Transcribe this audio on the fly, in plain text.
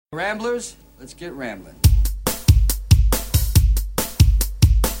Ramblers, let's get rambling.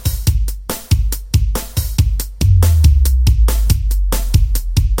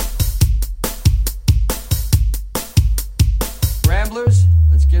 Ramblers,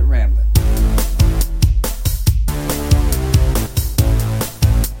 let's get rambling.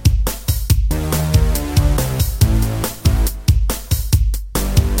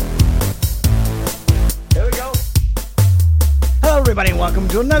 Everybody, welcome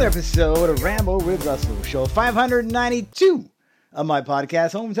to another episode of Ramble with Russell, show 592 of my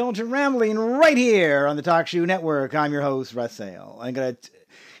podcast, Home Intelligent Rambling, right here on the Talk Shoe Network. I'm your host, Russel.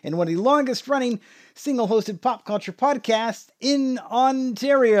 In one of the longest running single-hosted pop culture podcasts in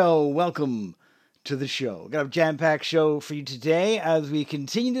Ontario. Welcome to the show. Got a jam-packed show for you today as we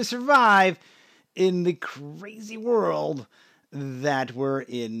continue to survive in the crazy world that we're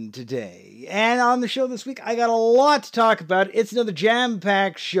in today. And on the show this week, I got a lot to talk about. It's another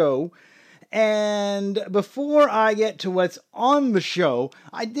jam-packed show. And before I get to what's on the show,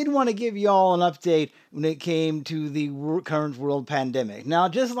 I did want to give y'all an update when it came to the current world pandemic. Now,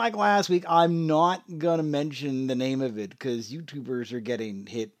 just like last week, I'm not going to mention the name of it because YouTubers are getting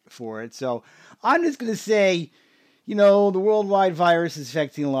hit for it. So I'm just going to say, the worldwide virus is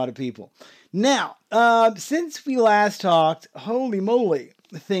affecting a lot of people. Now, since we last talked, holy moly,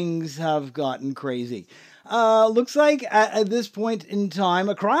 things have gotten crazy. Looks like at this point in time,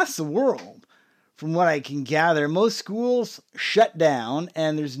 across the world, from what I can gather, most schools shut down,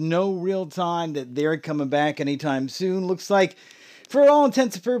 and there's no real time that they're coming back anytime soon. Looks like, for all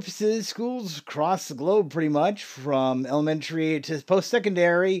intents and purposes, schools across the globe pretty much, from elementary to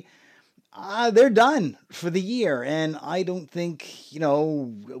post-secondary, they're done for the year, and I don't think,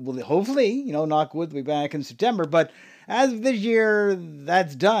 hopefully, knock wood, we'll be back in September, but as of this year,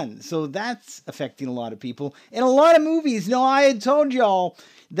 that's done. So that's affecting a lot of people. And a lot of movies. I had told y'all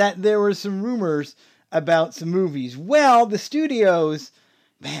that there were some rumors about some movies. Well, the studios,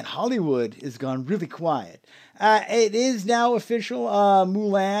 Hollywood has gone really quiet. It is now official.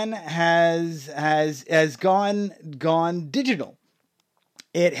 Mulan has gone digital.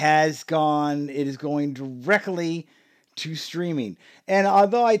 It is going directly to streaming. And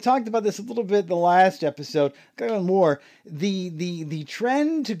although I talked about this a little bit the last episode, going more, the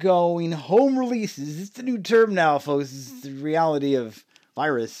trend to going home releases, it's the new term now, folks, it's the reality of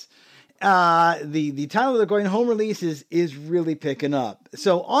virus. The title of the going home releases is really picking up.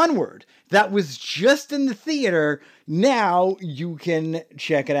 So Onward, that was just in the theater, now you can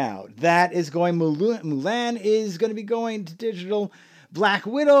check it out. That is going, Mulan is going to be going to digital. Black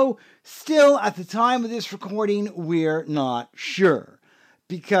Widow, still at the time of this recording, we're not sure.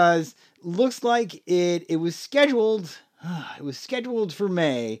 Because looks like it was scheduled for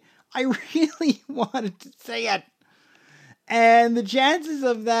May. I really wanted to say it. And the chances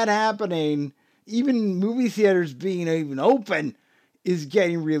of that happening, even movie theaters being even open, is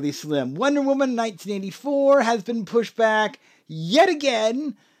getting really slim. Wonder Woman 1984 has been pushed back yet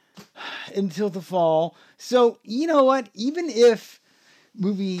again until the fall. So, you know what? Even if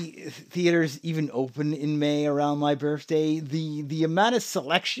movie theaters even open in May around my birthday, the amount of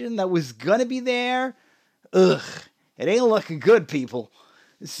selection that was gonna be there, it ain't looking good, people.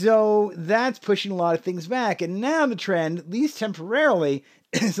 So that's pushing a lot of things back. And now the trend, at least temporarily,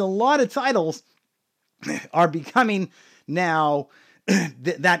 is a lot of titles are becoming now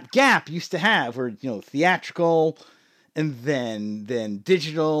that gap used to have where, theatrical and then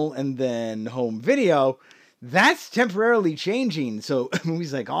digital and then home video. That's temporarily changing. So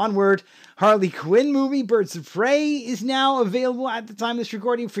movies like Onward, Harley Quinn movie, Birds of Prey is now available at the time of this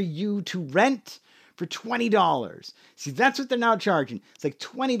recording for you to rent for $20. See, that's what they're now charging. It's like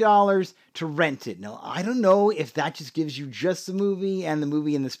 $20 to rent it. Now, I don't know if that just gives you just the movie and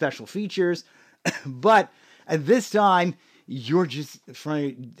the special features, but at this time, you're just,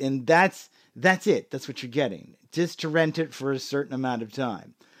 and that's it. That's what you're getting. Just to rent it for a certain amount of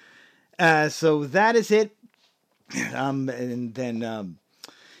time. So that is it. And then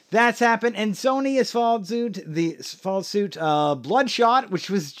that's happened, and Sony has followed suit. Bloodshot, which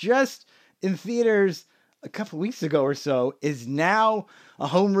was just in theaters a couple weeks ago or so, is now a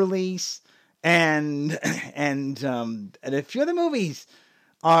home release, and a few other movies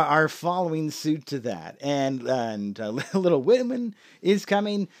are following suit to that, and Little Women is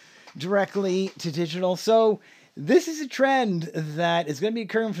coming directly to digital. So this is a trend that is going to be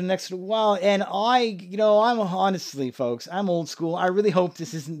occurring for the next little while, and I'm honestly, folks, I'm old school. I really hope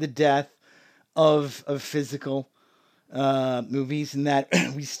this isn't the death of physical movies, and that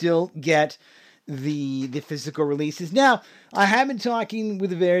we still get the physical releases. Now, I have been talking with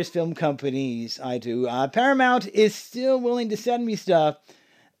the various film companies. Paramount is still willing to send me stuff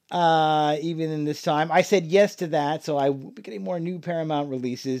even in this time. I said yes to that, so I will be getting more new Paramount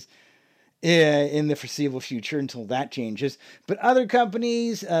releases in the foreseeable future until that changes. But other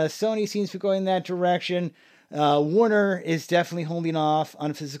companies, Sony seems to be going that direction. Warner is definitely holding off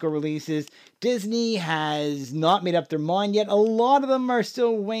on physical releases. Disney has not made up their mind yet. A lot of them are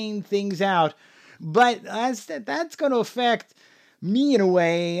still weighing things out. But that's going to affect me in a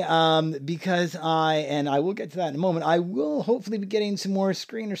way, because I will get to that in a moment, I will hopefully be getting some more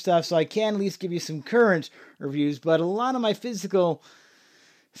screener stuff, so I can at least give you some current reviews. But a lot of my physical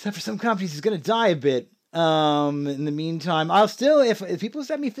stuff for some companies is going to die a bit. In the meantime, I'll still, if people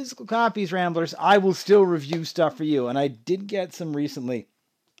send me physical copies, Ramblers, I will still review stuff for you. And I did get some recently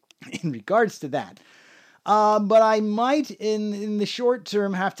in regards to that. But I might, in the short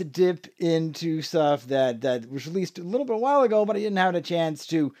term, have to dip into stuff that was released a little bit a while ago, but I didn't have a chance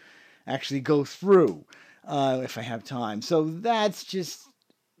to actually go through, if I have time. So that's just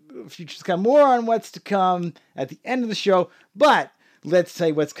future to come. More on what's to come at the end of the show. But let's tell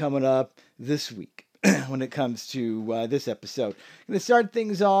you what's coming up this week when it comes to this episode. I'm going to start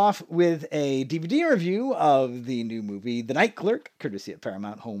things off with a DVD review of the new movie, The Night Clerk, courtesy of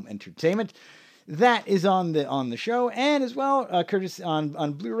Paramount Home Entertainment. That is on the show, and as well, courtesy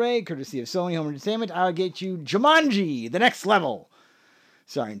on Blu-ray, courtesy of Sony Home Entertainment, I'll get you Jumanji: The Next Level,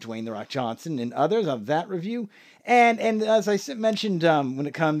 starring Dwayne "The Rock" Johnson and others of that review. And as I mentioned, when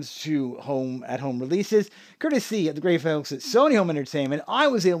it comes to home releases, courtesy of the great folks at Sony Home Entertainment, I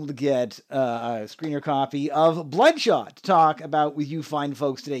was able to get a screener copy of Bloodshot to talk about with you fine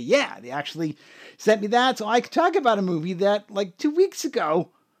folks today. Yeah, they actually sent me that, so I could talk about a movie that, like 2 weeks ago,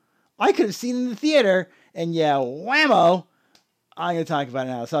 I could have seen in the theater, and yeah, whammo, I'm going to talk about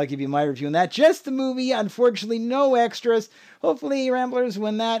it now, so I'll give you my review on that. Just the movie, unfortunately, no extras. Hopefully, Ramblers,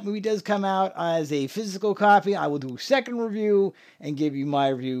 when that movie does come out as a physical copy, I will do a second review and give you my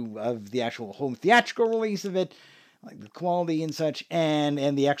review of the actual home theatrical release of it, like the quality and such, and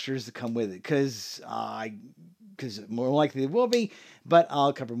the extras that come with it, because more likely it will be, but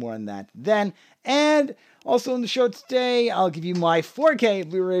I'll cover more on that then. And also in the show today, I'll give you my 4K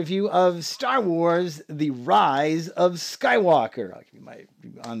Blu-ray review of Star Wars: The Rise of Skywalker. I'll give you my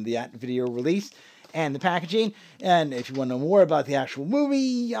review on that video release and the packaging. And if you want to know more about the actual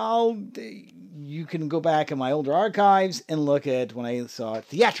movie, you can go back in my older archives and look at when I saw it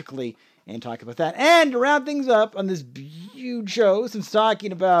theatrically and talk about that. And to wrap things up on this huge show, since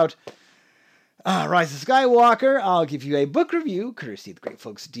talking about Rise of Skywalker, I'll give you a book review, courtesy of the great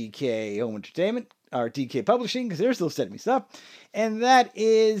folks at DK Home Entertainment, or DK Publishing, because they're still sending me stuff. And that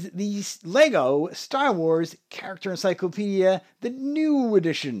is the Lego Star Wars Character Encyclopedia, the new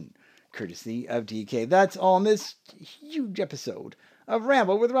edition, courtesy of DK. That's all in this huge episode of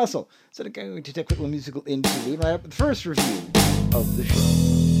Ramble with Russell. So I'm going to take a quick little musical interlude right up with the first review of the show.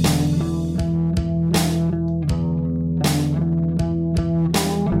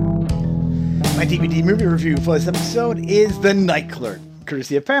 My DVD movie review for this episode is The Night Clerk,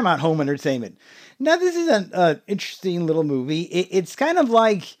 courtesy of Paramount Home Entertainment. Now, this is an interesting little movie. It's kind of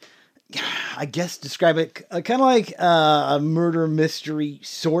like, I guess describe it, kind of like a murder mystery,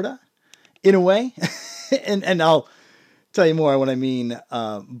 sorta, in a way. and I'll tell you more what I mean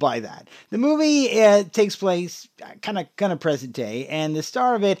by that. The movie takes place kind of present day, and the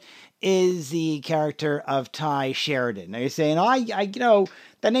star of it is the character of Ty Sheridan. Now you're saying,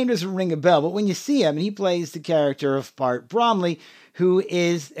 that name doesn't ring a bell, but when you see him, and he plays the character of Bart Bromley, who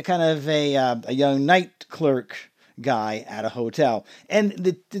is a kind of a young night clerk guy at a hotel. And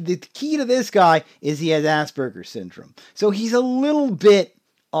the key to this guy is he has Asperger's syndrome. So he's a little bit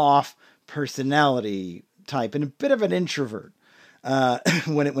off personality type and a bit of an introvert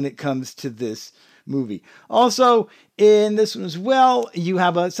when it comes to this movie. Also, in this one as well, you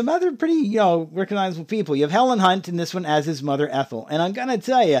have some other pretty, recognizable people. You have Helen Hunt in this one as his mother, Ethel. And I'm going to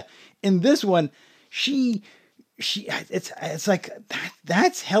tell you, in this one, it's like,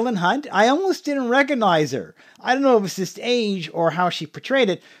 that's Helen Hunt? I almost didn't recognize her. I don't know if it's just age or how she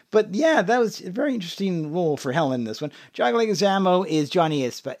portrayed it, but yeah, that was a very interesting role for Helen in this one. John Leguizamo is Johnny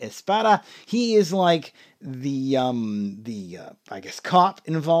Espada. He is like the I guess, cop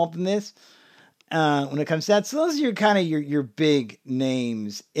involved in this. When it comes to that. So those are your big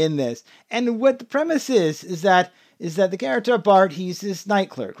names in this. And what the premise is that the character of Bart, he's this night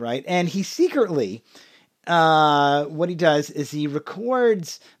clerk, right? And he secretly, what he does is he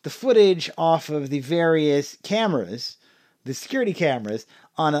records the footage off of the various cameras, the security cameras,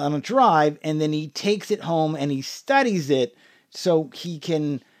 on a drive, and then he takes it home and he studies it so he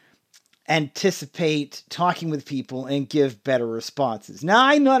can anticipate talking with people and give better responses. Now,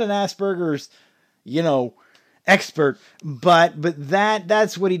 I'm not an Asperger's expert, but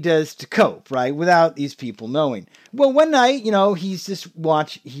that's what he does to cope, right? Without these people knowing. Well, one night, he's just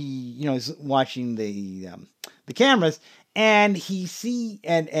he's watching the cameras, and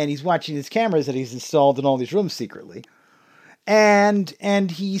he's watching his cameras that he's installed in all these rooms secretly, and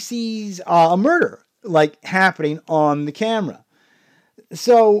he sees a murder like happening on the camera.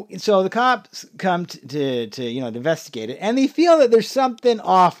 So the cops come to investigate it, and they feel that there's something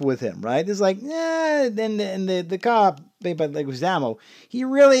off with him, right? There's like, then the cop, played by Leguizamo, he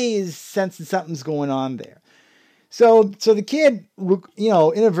really is sensing something's going on there. So the kid,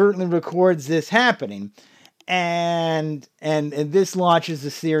 inadvertently records this happening, and this launches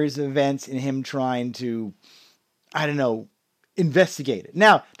a series of events in him trying to, investigate it.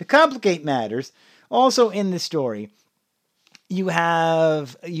 Now, to complicate matters, also in the story, you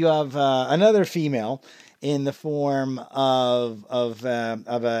have another female in the form of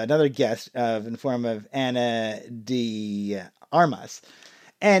another guest in the form of Ana de Armas,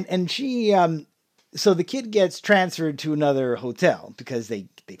 and she so the kid gets transferred to another hotel because they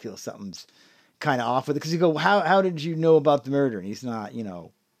feel something's kind of off with it, because you go, how did you know about the murder? And he's not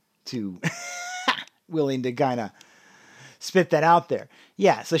too willing to kind of spit that out there.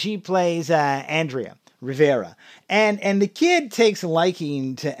 Yeah, so she plays Andrea Rivera, and the kid takes a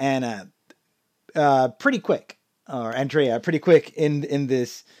liking to Anna pretty quick, or Andrea pretty quick in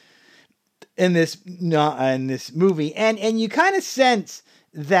this movie, and you kind of sense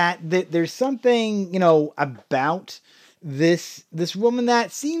that there's something about this woman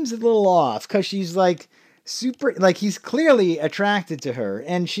that seems a little off, because she's like super, like he's clearly attracted to her,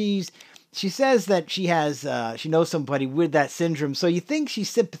 and she says that she knows somebody with that syndrome, so you think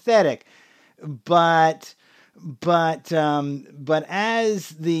she's sympathetic. But as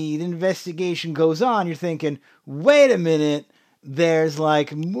the investigation goes on, you're thinking, wait a minute, there's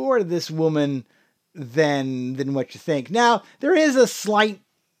like more to this woman than what you think. Now, there is a slight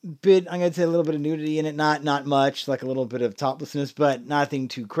bit, I'm going to say a little bit of nudity in it, not much, like a little bit of toplessness, but nothing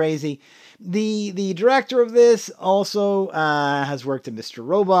too crazy. The director of this also has worked in Mr.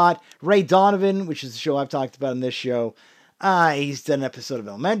 Robot, Ray Donovan, which is a show I've talked about in this show. He's done an episode of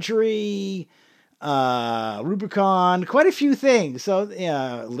Elementary, Rubicon, quite a few things. So,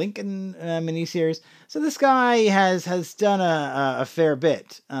 Lincoln miniseries. So this guy has done a fair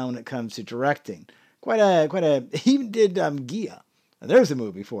bit when it comes to directing. Quite a. He even did Gia. There's a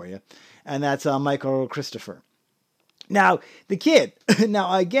movie for you, and that's Michael Christopher. Now the kid.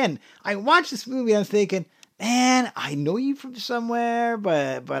 Now again, I watched this movie and I'm thinking, man, I know you from somewhere,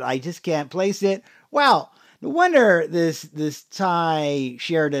 but I just can't place it. Well, no wonder this Ty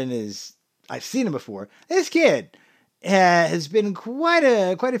Sheridan is. I've seen him before. This kid has been in quite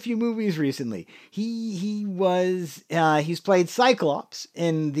a few movies recently. He's played Cyclops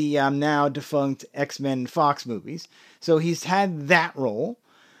in the now defunct X-Men Fox movies, so he's had that role.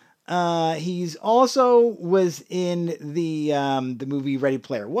 He's also was in the movie Ready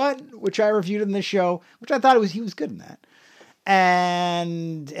Player One, which I reviewed in this show, which I thought he was good in that.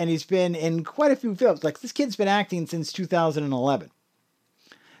 And he's been in quite a few films. Like, this kid's been acting since 2011.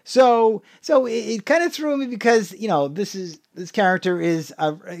 So it kind of threw me, because this character is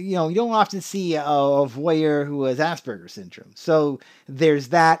you don't often see a voyeur who has Asperger's syndrome. So there's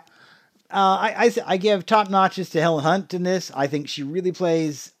that. I give top notches to Helen Hunt in this. I think she really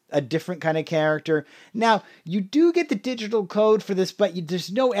plays a different kind of character. Now, you do get the digital code for this, but there's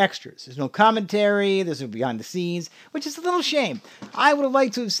no extras. There's no commentary. There's no behind the scenes, which is a little shame. I would have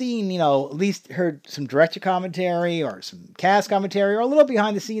liked to have seen, at least heard some director commentary or some cast commentary or a little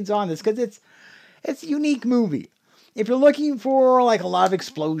behind the scenes on this, because it's a unique movie. If you're looking for like a lot of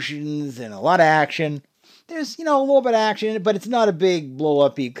explosions and a lot of action, there's, a little bit of action in it, but it's not a big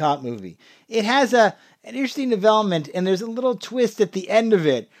blow-up cop movie. It has an interesting development, and there's a little twist at the end of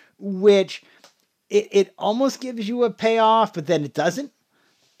it, which it almost gives you a payoff, but then it doesn't.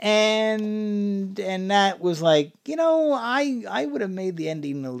 And that was like, I would have made the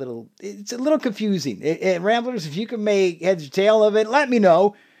ending it's a little confusing. Ramblers, if you can make heads or tail of it, let me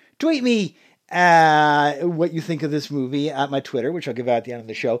know. Tweet me what you think of this movie at my Twitter, which I'll give out at the end of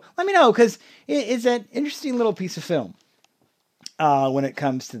the show. Let me know, because it's an interesting little piece of film when it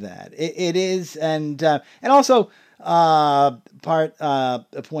comes to that. It is, and also part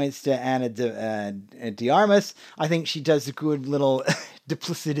points to Ana de Armas. I think she does a good little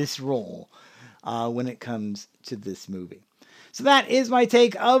duplicitous role when it comes to this movie. So that is my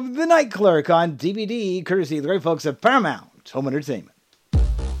take of The Night Clerk on DVD, courtesy of the great folks at Paramount Home Entertainment.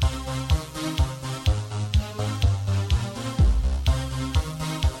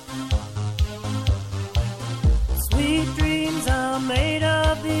 Sweet dreams are made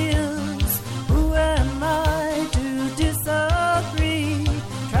of ills. Who am I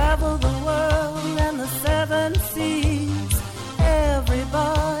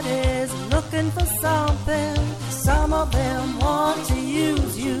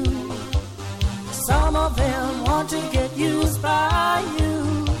them want to get used by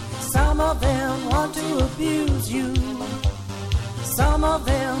you. Some of them want to abuse you. Some of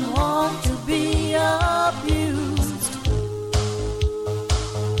them want to be abused.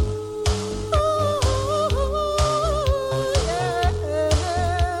 Ooh, yeah.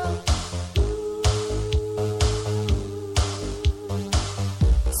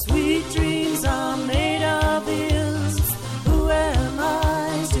 Sweet dreams are made of ills. Who am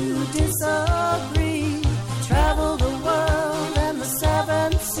I to disagree? Travel the world and the seven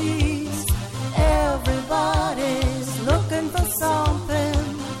seas. Everybody's looking for something.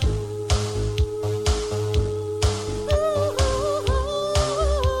 Ooh,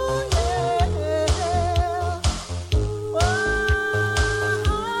 yeah. Whoa.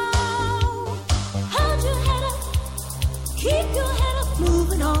 Hold your head up. Keep your head up.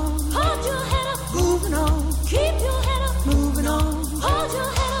 Moving on. Hold your head up. Moving on. Keep your head up. Moving on. Hold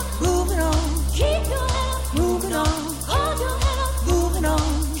your head up. Moving on. Keep your head up. Moving on. Hold your head up. Moving on.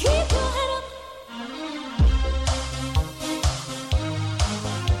 Keep your head up.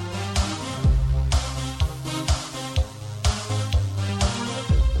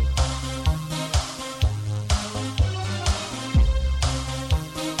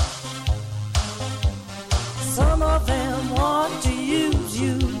 Some of them want to use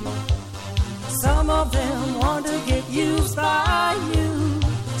you. Some of them want to get used by you.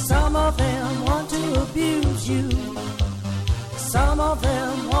 Some of them want to abuse you. Some of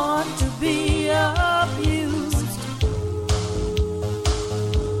them want to be abused.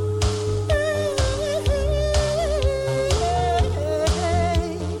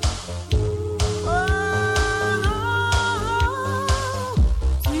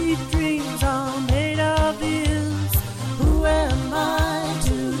 Sweet dreams are made of ills. Who am I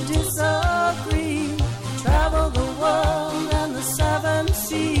to disagree? Travel the world and the seven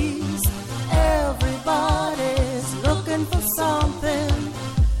seas. Everybody's looking for something.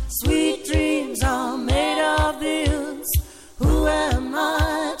 Sweet dreams are made of ills. Who am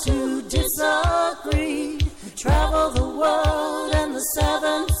I to disagree? Travel the world and the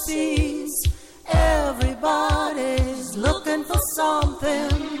seven seas. Everybody's looking for something.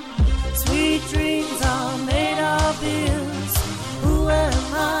 Sweet dreams are made of ills. Who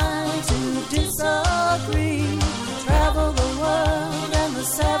am I to disagree? Travel the world and the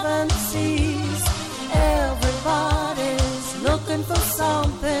seven seas. Everybody's looking for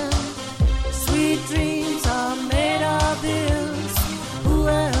something. Sweet dreams are made of ills. Who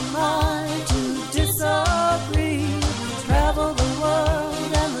am I to disagree? Travel the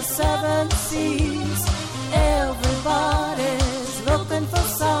world and the seven seas. Everybody's looking for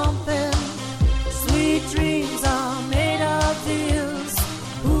something. Sweet dreams are made of ills.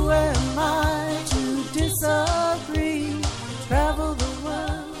 Who am I to disagree? Travel the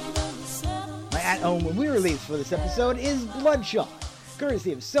world and the seven My at-home re-release for this episode is Bloodshot,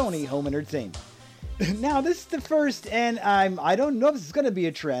 courtesy of Sony Home Entertainment. Now, this is the first, and I don't know if this is going to be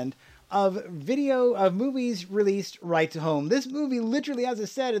a trend, of movies released right to home. This movie, literally, as I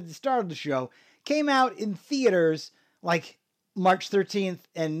said at the start of the show, came out in theaters like March 13th,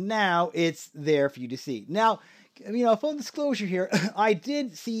 and now it's there for you to see. Now, full disclosure here, I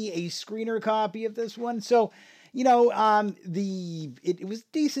did see a screener copy of this one, so, it was a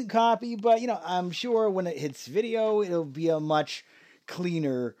decent copy, but, I'm sure when it hits video, it'll be a much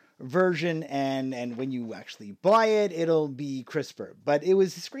cleaner version, and when you actually buy it, it'll be crisper. But it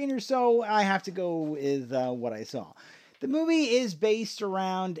was a screener, so I have to go with what I saw. The movie is based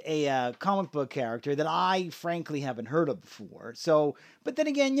around a comic book character that I frankly haven't heard of before. So, but then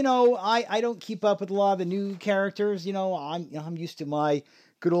again, I don't keep up with a lot of the new characters. I'm used to my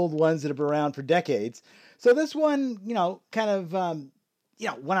good old ones that have been around for decades. So this one, kind of,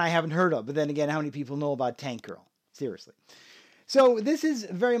 one I haven't heard of. But then again, how many people know about Tank Girl? Seriously. So this is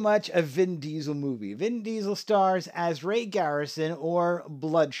very much a Vin Diesel movie. Vin Diesel stars as Ray Garrison, or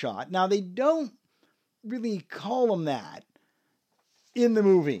Bloodshot. Now, they don't really call him that in the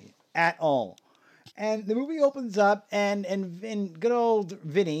movie at all. And the movie opens up, and good old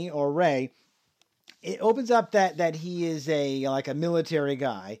Vinny, or Ray, it opens up that he is a military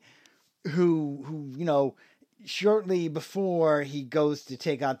guy who shortly before he goes to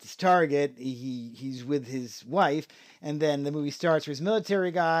take out this target, he's with his wife, and then the movie starts for his military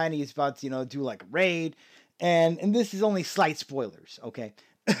guy, and he's about to, do like a raid, and this is only slight spoilers, okay?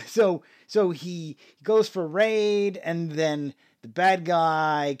 So he goes for a raid, and then the bad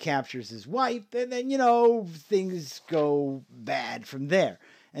guy captures his wife, and then, things go bad from there.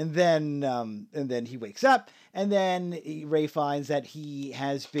 And then he wakes up, and then Ray finds that he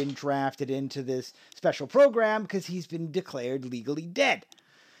has been drafted into this special program because he's been declared legally dead.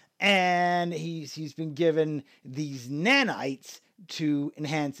 and he's been given these nanites to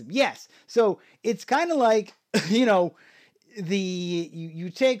enhance him. Yes, so it's kind of like you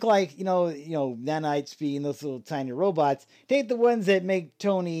take like nanites being those little tiny robots. Take the ones that make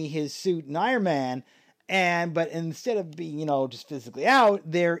Tony his suit in Iron Man, but instead of being just physically out,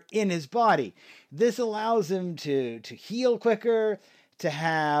 they're in his body. This allows him to heal quicker, to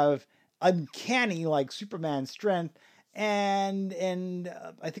have uncanny like Superman strength, and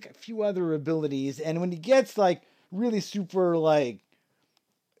I think a few other abilities. And when he gets like really super like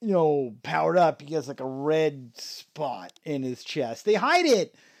powered up, he gets like a red spot in his chest. They hide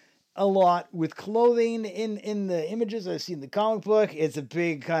it a lot with clothing in the images I've seen in the comic book. It's a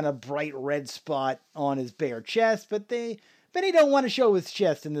big kind of bright red spot on his bare chest, but he don't want to show his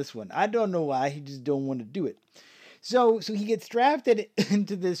chest in this one. I don't know why. He just don't want to do it. So he gets drafted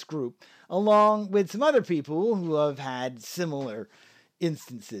into this group along with some other people who have had similar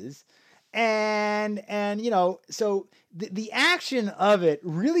instances. And so the action of it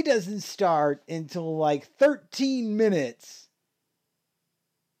really doesn't start until like 13 minutes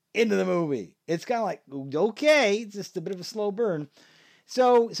into the movie. It's kind of like, okay, it's just a bit of a slow burn.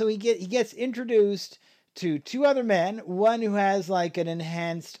 So he gets introduced to two other men, one who has like an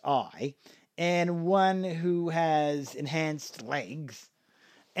enhanced eye and one who has enhanced legs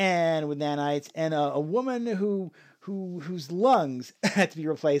and with nanites, and a woman whose lungs had to be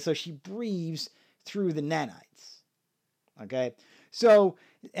replaced, so she breathes through the nanites. Okay, so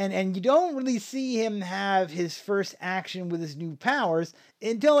and you don't really see him have his first action with his new powers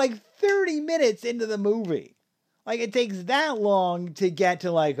until like 30 minutes into the movie. Like it takes that long to get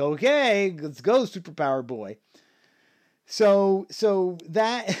to like, okay, let's go, superpower boy. So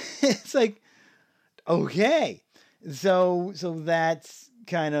that it's like, okay, so that's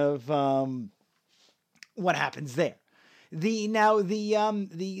kind of what happens there. The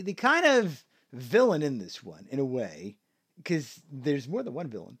kind of villain in this one, in a way, because there's more than one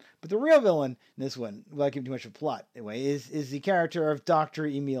villain, but the real villain in this one, without giving too much of a plot anyway, is the character of Dr.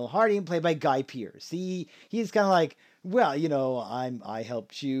 Emil Harding, played by Guy Pearce. He's kind of like, well, I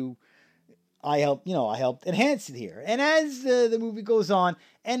helped enhance it here. And as the movie goes on,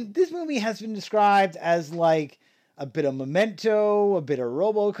 and this movie has been described as like a bit of Memento, a bit of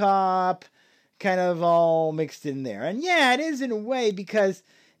RoboCop, kind of all mixed in there. And yeah, it is in a way, because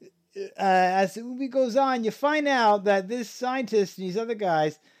as the movie goes on, you find out that this scientist and these other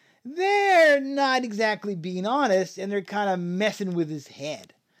guys, they're not exactly being honest, and they're kind of messing with his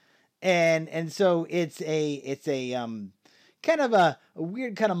head. And so it's a kind of a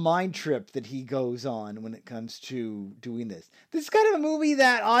weird kind of mind trip that he goes on when it comes to doing this. This is kind of a movie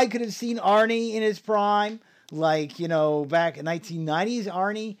that I could have seen Arnie in his prime, like, back in 1990s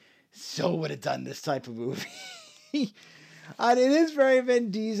Arnie so would have done this type of movie. And it is very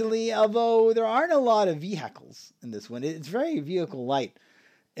Vin Diesel-y, although there aren't a lot of vehicles in this one. It's very vehicle light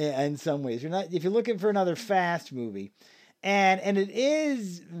in some ways. If you're looking for another fast movie. And it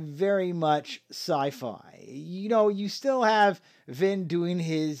is very much sci-fi. You still have Vin doing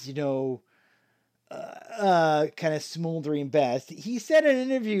his, kind of smoldering best. He said in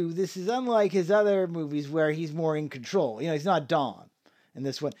an interview, this is unlike his other movies where he's more in control. He's not Dom in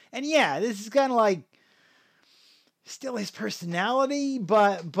this one. And yeah, this is kind of like still his personality,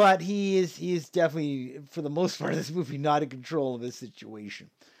 but he is definitely, for the most part of this movie, not in control of his situation.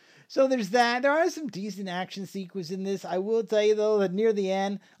 So there's that. There are some decent action sequences in this. I will tell you, though, that near the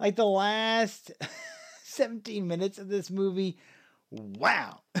end, like the last 17 minutes of this movie,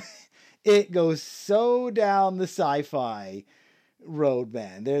 wow. It goes so down the sci-fi road,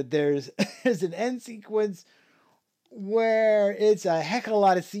 man. There's an end sequence where it's a heck of a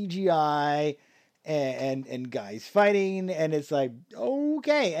lot of CGI and guys fighting, and it's like,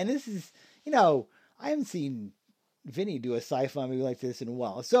 okay. And this is, I haven't seen Vinny do a sci-fi movie like this in a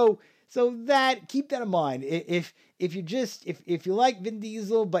while. So that, keep that in mind. If you like Vin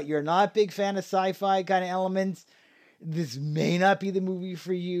Diesel, but you're not a big fan of sci-fi kind of elements, this may not be the movie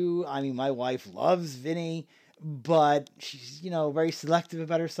for you. I mean, my wife loves Vinny, but she's, very selective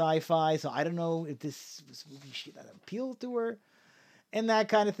about her sci-fi. So I don't know if this was a movie that appealed to her and that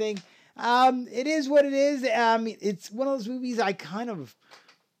kind of thing. It is what it is. It's one of those movies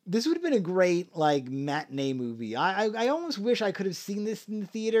this would have been a great, like, matinee movie. I almost wish I could have seen this in the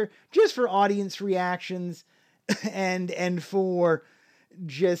theater just for audience reactions and for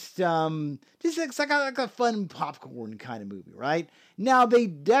just it's like a fun popcorn kind of movie, right? Now, they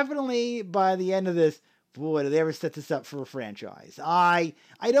definitely, by the end of this, boy, did they ever set this up for a franchise. I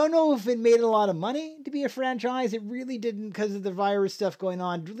don't know if it made a lot of money to be a franchise. It really didn't, because of the virus stuff going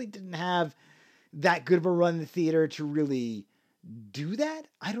on. It really didn't have that good of a run in the theater to really do that.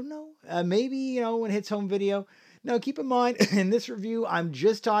 I don't know. Maybe, when it hits home video. Now, keep in mind, in this review, I'm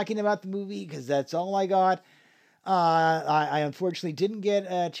just talking about the movie because that's all I got. I unfortunately didn't get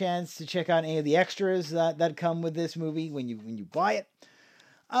a chance to check out any of the extras that come with this movie when you buy it.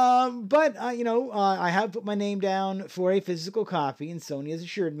 But I have put my name down for a physical copy, and Sony has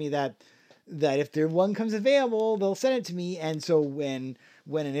assured me that if their one comes available, they'll send it to me. And so when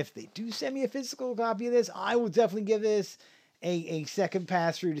and if they do send me a physical copy of this, I will definitely give this a second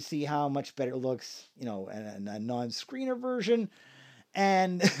pass through to see how much better it looks, a non-screener version,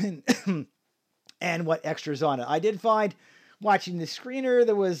 and and what extras on it. I did find watching the screener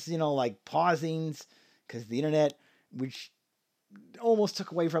there was like pausings because the internet, which almost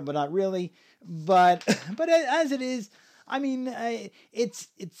took away from, but not really. But as it is, I mean, it's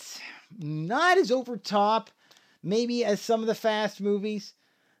not as over top, maybe as some of the Fast movies,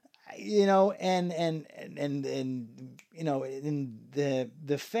 and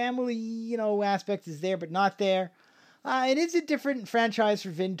the family, aspect is there, but not there. It is a different franchise for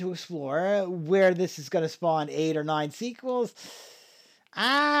Vin to explore. Where this is going to spawn 8 or 9 sequels,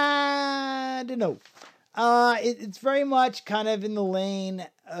 I don't know. It's very much kind of in the lane,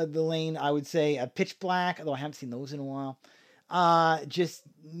 I would say, a Pitch Black, although I haven't seen those in a while. Just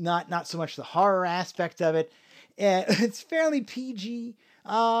not so much the horror aspect of it. It's fairly PG, in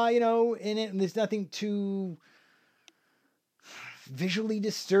it, and there's nothing too visually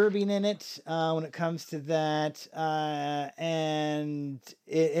disturbing in it when it comes to that. And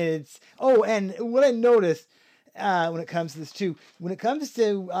what I noticed when it comes to this too, when it comes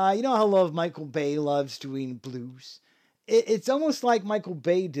to how Michael Bay loves doing blues, it's almost like Michael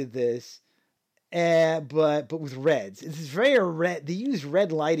Bay did this, but with reds. It's very red. They use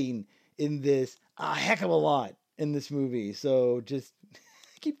red lighting in this a heck of a lot in this movie, so just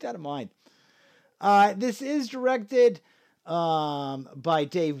keep that in mind. This is directed by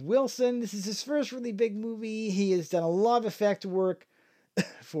Dave Wilson. This is his first really big movie. He has done a lot of effect work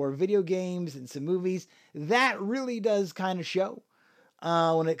for video games and some movies. That really does kind of show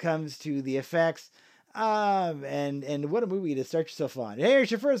when it comes to the effects. And what a movie to start yourself on. Here's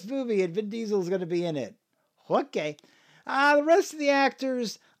your first movie, and Vin Diesel is going to be in it. Okay. The rest of the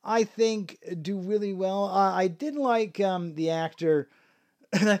actors, I think, do really well. I did like the actor,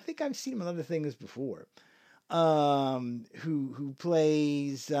 and I think I've seen him in other things before, who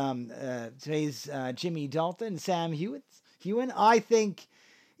plays Jimmy Dalton, Sam Heughan. I think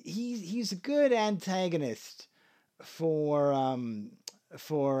he's a good antagonist for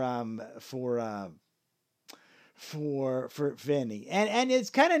Vinny, and it's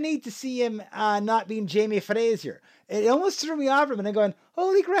kind of neat to see him not being Jamie Fraser. It almost threw me off from it. And going,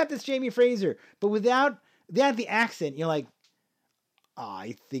 holy crap, that's Jamie Fraser. But without the accent, you're like,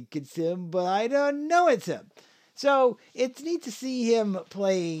 I think it's him, but I don't know it's him. So it's neat to see him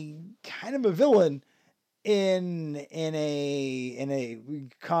play kind of a villain in a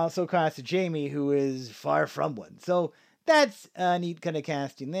so-cast Jamie who is far from one. So that's a neat kind of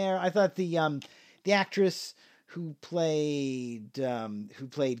casting there. I thought the actress who played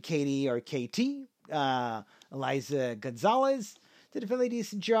Katie or KT, Eliza Gonzalez, did a fairly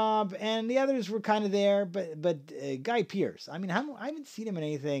decent job, and the others were kind of there, but Guy Pearce, I mean, I haven't seen him in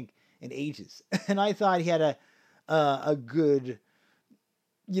anything in ages, and I thought he had a good,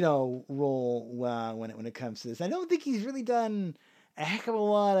 role when it comes to this. I don't think he's really done a heck of a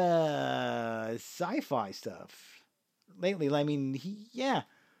lot of sci-fi stuff lately. I mean,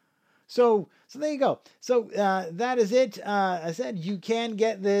 So there you go. So that is it. I said you can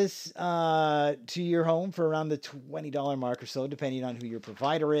get this to your home for around the $20 mark or so, depending on who your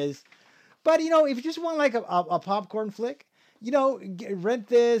provider is. But, if you just want like a popcorn flick, rent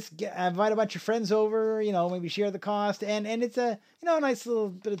this, invite a bunch of friends over, maybe share the cost. And it's a, a nice little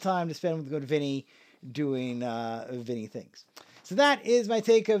bit of time to spend with good Vinny doing Vinny things. So that is my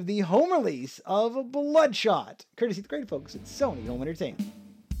take of the home release of Bloodshot, courtesy of the great folks at Sony Home Entertainment.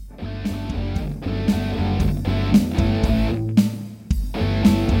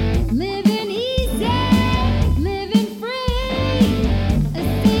 Living easy, living free. A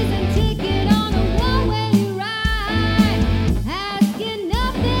season ticket on a one-way ride. Asking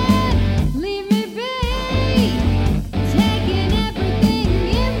nothing, leave me be. Taking everything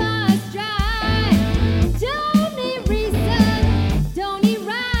in my stride. Don't need reason, don't need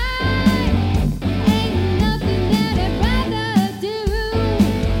rhyme. Ain't nothing that I'd rather do.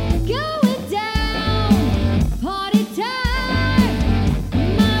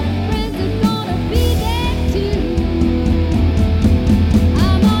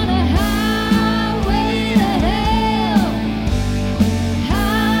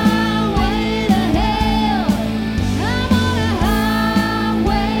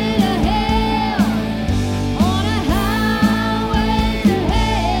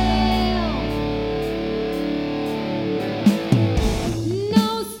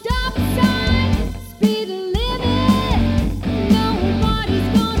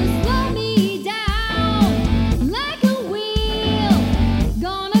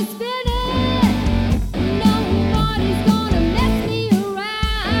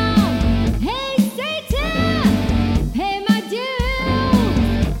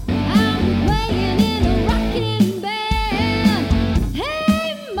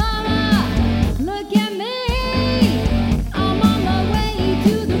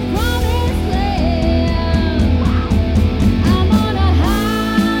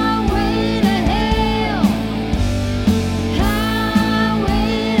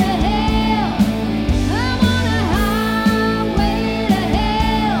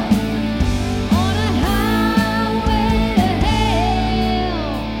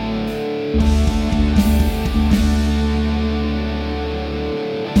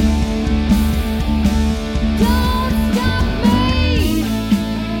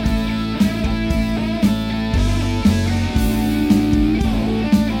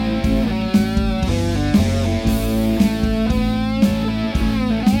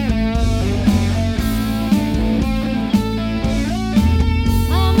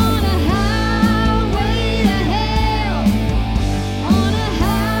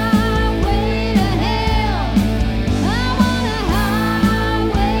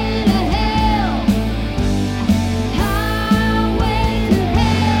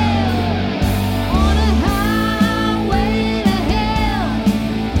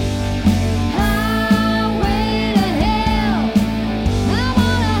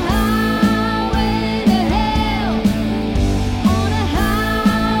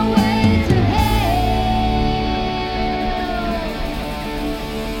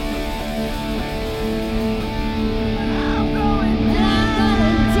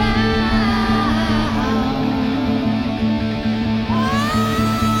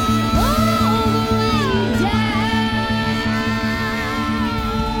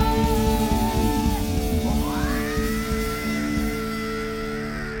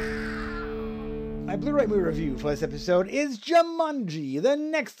 My Blu-ray movie review for this episode is Jumanji: The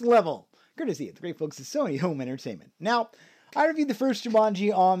Next Level, courtesy of the great folks at Sony Home Entertainment. Now, I reviewed the first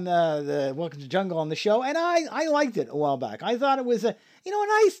Jumanji on the Welcome to Jungle on the show, and I liked it a while back. I thought it was a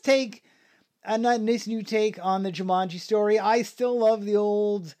nice take, a nice new take on the Jumanji story. I still love the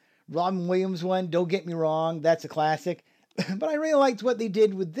old Robin Williams one, don't get me wrong, that's a classic. But I really liked what they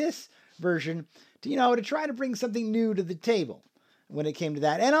did with this version to try to bring something new to the table when it came to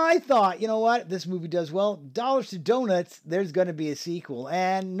that. And I thought, you know what, this movie does well. Dollars to Donuts, there's going to be a sequel.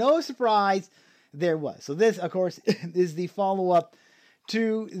 And no surprise, there was. So this, of course, is the follow-up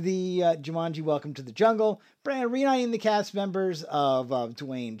to the Jumanji Welcome to the Jungle, reuniting the cast members of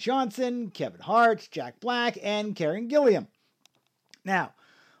Dwayne Johnson, Kevin Hart, Jack Black, and Karen Gilliam. Now,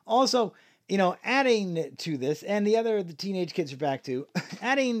 also, adding to this, and the teenage kids are back too,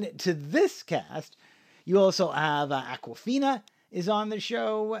 adding to this cast, you also have Awkwafina is on the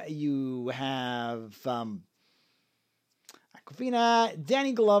show. You have Awkwafina,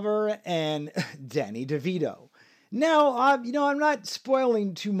 Danny Glover, and Danny DeVito. Now, I'm not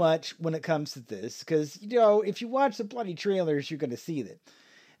spoiling too much when it comes to this, because, if you watch the bloody trailers, you're going to see that.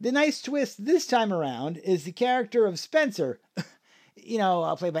 The nice twist this time around is the character of Spencer,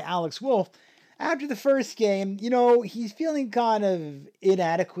 played by Alex Wolff. After the first game, he's feeling kind of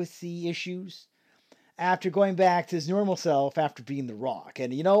inadequacy issues after going back to his normal self after being The Rock.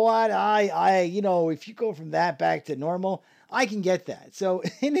 And you know what? If you go from that back to normal, I can get that. So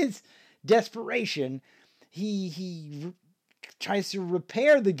in his desperation, he tries to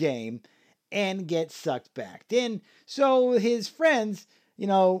repair the game and gets sucked back in. So his friends,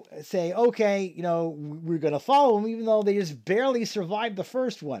 say, okay, we're going to follow him, even though they just barely survived the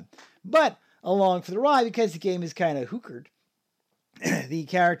first one. But along for the ride, because the game is kind of hookered, the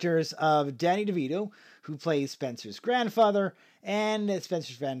characters of Danny DeVito, who plays Spencer's grandfather, and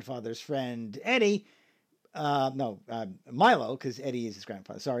Spencer's grandfather's friend Eddie, Milo, because Eddie is his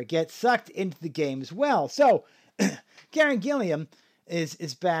grandfather, get sucked into the game as well. So, Karen Gilliam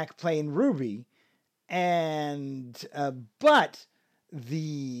is back playing Ruby, and but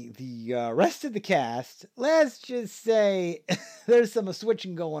the rest of the cast, let's just say there's some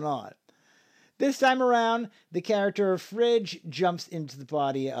switching going on. This time around, the character of Fridge jumps into the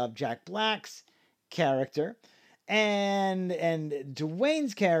body of Jack Black's character, and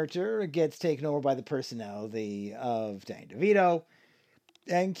Dwayne's character gets taken over by the personality of Danny DeVito,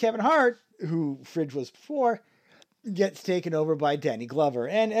 and Kevin Hart, who Fridge was before, gets taken over by Danny Glover.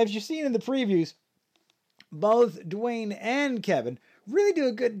 And as you've seen in the previews, both Dwayne and Kevin really do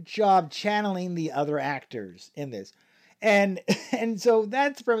a good job channeling the other actors in this. And so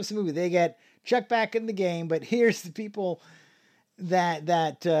that's the premise of the movie. They get chucked back in the game, but here's the people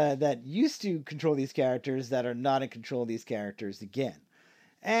that used to control these characters that are not in control of these characters again.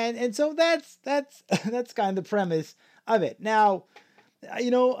 And so that's kind of the premise of it. Now,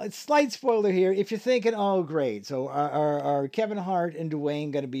 a slight spoiler here. If you're thinking, oh great, so are Kevin Hart and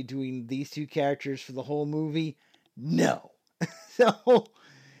Dwayne going to be doing these two characters for the whole movie? No. So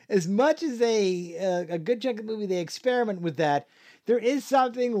as much as a good chunk of the movie they experiment with that, there is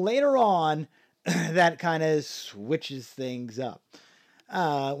something later on that kind of switches things up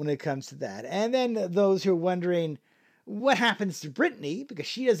when it comes to that. And then those who are wondering what happens to Brittany, because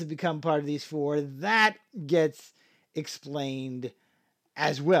she doesn't become part of these four, that gets explained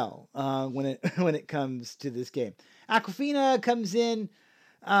as well when it comes to this game. Awkwafina comes in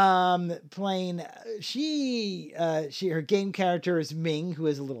playing her game character is Ming, who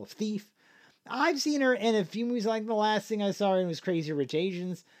is a little thief. I've seen her in a few movies. Like the last thing I saw her in was Crazy Rich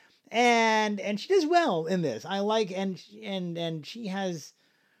Asians, and she does well in this. I like and she has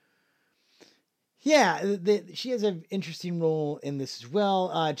she has an interesting role in this as well.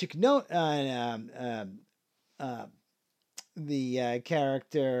 The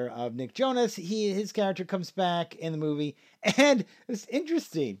character of Nick Jonas, his character comes back in the movie, and it's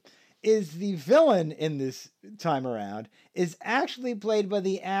interesting is the villain in this time around is actually played by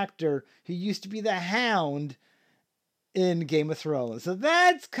the actor who used to be the Hound in Game of Thrones. So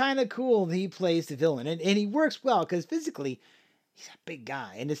that's kind of cool that he plays the villain, and he works well because physically he's a big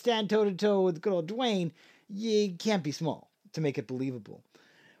guy, and to stand toe to toe with good old Dwayne, you can't be small to make it believable.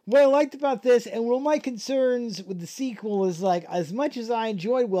 What I liked about this, and one of my concerns with the sequel is, like, as much as I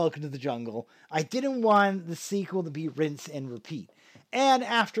enjoyed Welcome to the Jungle, I didn't want the sequel to be rinse and repeat. And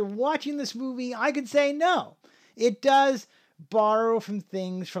after watching this movie, I could say no. It does borrow from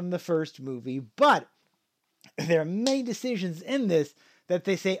things from the first movie, but there are many decisions in this that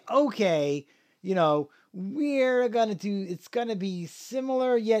they say, okay, we're going to do, it's going to be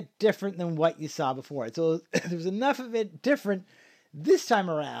similar yet different than what you saw before. So there's enough of it different this time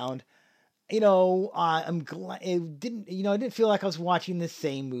around, I'm glad it didn't, I didn't feel like I was watching the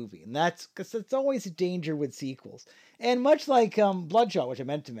same movie. And that's because it's always a danger with sequels. And much like Bloodshot, which I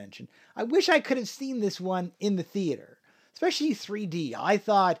meant to mention, I wish I could have seen this one in the theater, especially 3D. I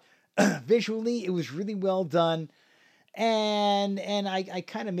thought visually it was really well done. And I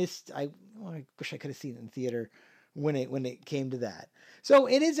kind of missed, I wish I could have seen it in the theater when it came to that. So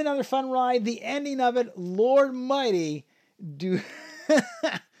it is another fun ride. The ending of it, Lord Mighty, do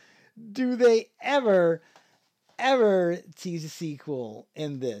do they ever tease a sequel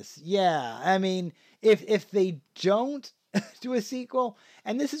in this? Yeah, I mean, if they don't do a sequel,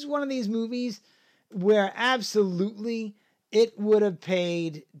 and this is one of these movies where absolutely it would have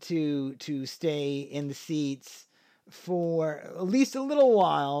paid to stay in the seats for at least a little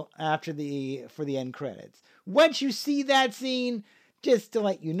while for the end credits. Once you see that scene, just to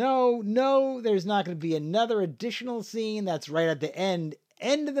let you know, no, there's not going to be another additional scene that's right at the end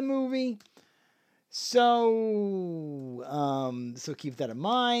of the movie. So keep that in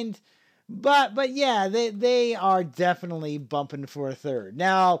mind. But yeah, they are definitely bumping for a third.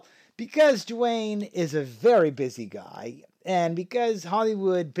 Now, because Dwayne is a very busy guy, and because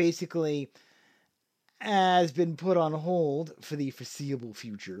Hollywood basically has been put on hold for the foreseeable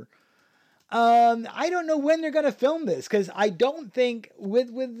future, I don't know when they're going to film this, because I don't think with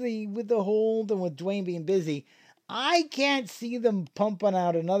the hold and with Dwayne being busy, I can't see them pumping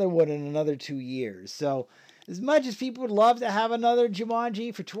out another one in another 2 years. So as much as people would love to have another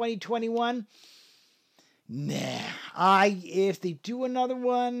Jumanji for 2021, if they do another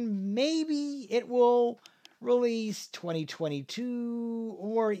one, maybe it will release 2022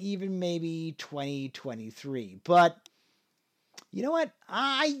 or even maybe 2023. But you know what?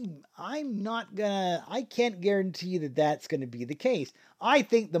 I can't guarantee that that's going to be the case. I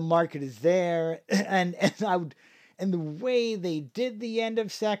think the market is there, and the way they did the end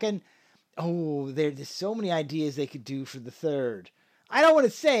of second, there's so many ideas they could do for the third. I don't want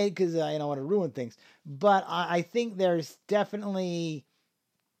to say it because I don't want to ruin things, but I think there's definitely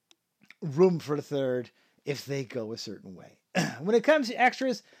room for the third if they go a certain way. When it comes to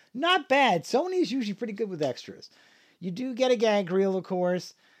extras, not bad. Sony's usually pretty good with extras. You do get a gag reel, of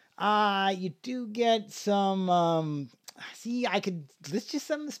course. You do get some, I could list you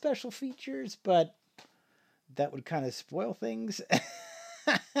some of the special features, but that would kind of spoil things.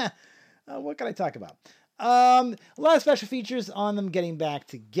 What can I talk about? A lot of special features on them getting back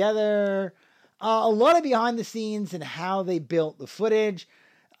together. A lot of behind the scenes and how they built the footage.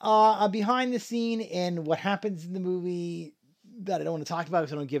 A behind the scene in what happens in the movie that I don't want to talk about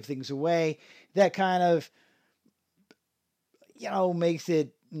because I don't give things away. That kind of, makes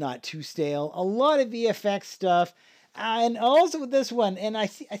it not too stale. A lot of VFX stuff. And also with this one, and I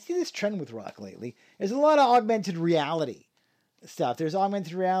see this trend with rock lately, there's a lot of augmented reality stuff. There's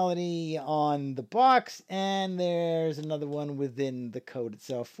augmented reality on the box, and there's another one within the code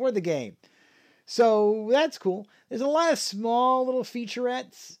itself for the game. So that's cool. There's a lot of small little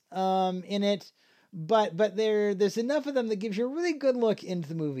featurettes in it, but there's enough of them that gives you a really good look into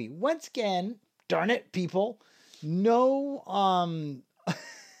the movie. Once again, darn it, people, no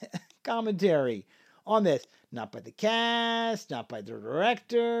commentary on this. Not by the cast, not by the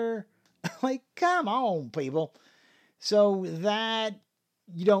director. Like, come on, people. So that,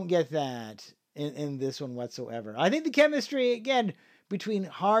 you don't get that in this one whatsoever. I think the chemistry, again, between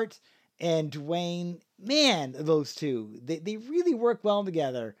Hart and Dwayne, man, those two, they really work well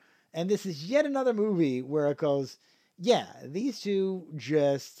together. And this is yet another movie where it goes, yeah, these two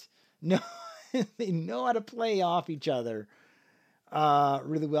just know, they know how to play off each other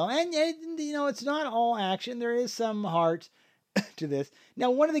really well. And, it's not all action. There is some heart to this.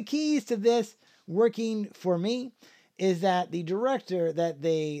 Now, one of the keys to this working for me is that the director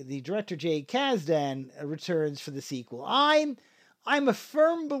Jay Kasdan returns for the sequel. I'm a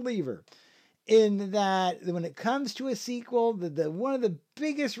firm believer in that when it comes to a sequel, the one of the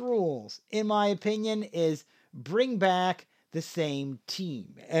biggest rules, in my opinion, is bring back the same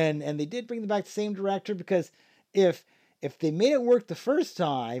team. And they did bring back the same director, because if they made it work the first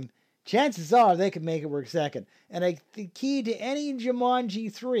time, chances are they could make it work second. And the key to any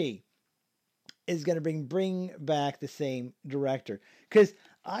Jumanji 3 is going to bring back the same director. Because,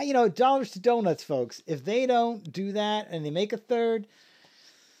 dollars to donuts, folks. If they don't do that and they make a third,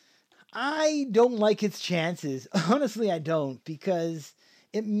 I don't like its chances. Honestly, I don't, because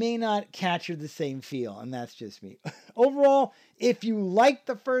it may not capture the same feel, and that's just me. Overall, if you like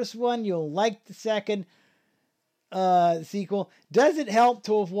the first one, you'll like the second sequel. Does it help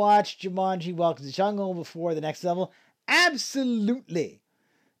to have watched Jumanji Welcome to the Jungle before the next level? Absolutely.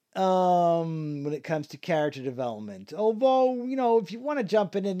 when it comes to character development. Although, if you want to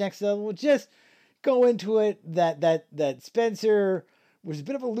jump into the next level, just go into it that Spencer was a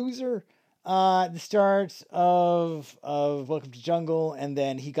bit of a loser at the start of Welcome to Jungle, and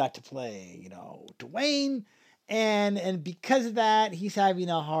then he got to play, Dwayne, and because of that, he's having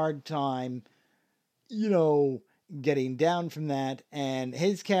a hard time, getting down from that. And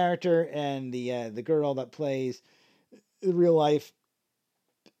his character and the girl that plays the real life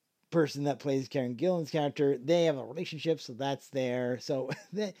person that plays Karen Gillan's character, they have a relationship, so that's there. So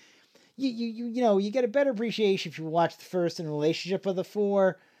you get a better appreciation if you watch the first in relationship of the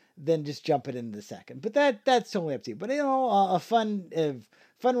four than just jumping into the second. But that's totally up to you. But a fun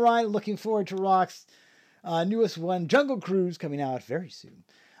ride. Looking forward to Rock's newest one, Jungle Cruise, coming out very soon.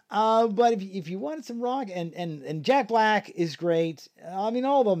 But if you wanted some Rock, and Jack Black is great. All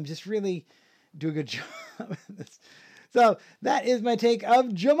of them just really do a good job. So that is my take of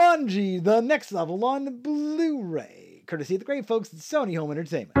Jumanji: The Next Level on Blu-ray, courtesy of the great folks at Sony Home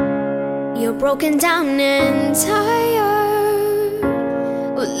Entertainment. You're broken down and tired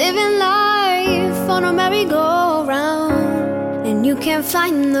of living life on a merry-go-round, and you can't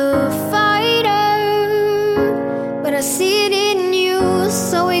find the fighter, but I see it in you,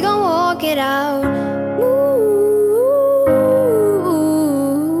 so we gon' walk it out. Ooh,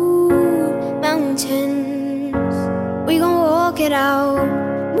 mountains, we gon' walk it out.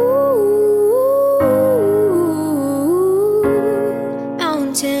 Ooh,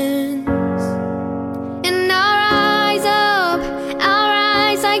 mountains. And I'll rise up, I'll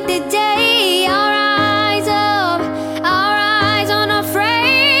rise like the day. I'll rise up, I'll rise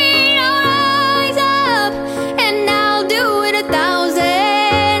unafraid. I'll rise up, and I'll do it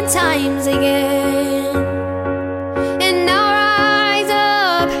 1,000 times again. And I'll rise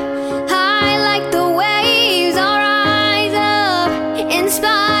up, high like the waves. I'll rise up, in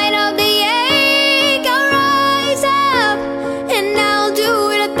spite of the ache. I'll rise up, and I'll do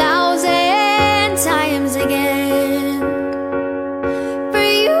it 1,000 times again. For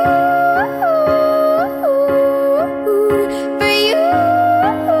you, for you,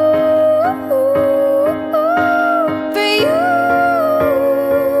 for you,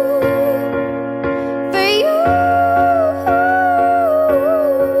 for you.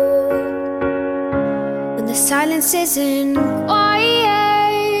 When the silence isn't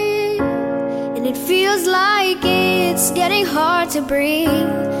quiet, and it feels like it's getting hard to breathe,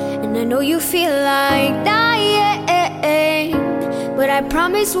 and I know you feel like dying, but I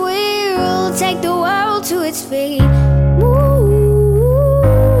promise we'll take the world to its feet. Move,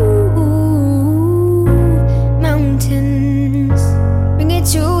 mountains, bring it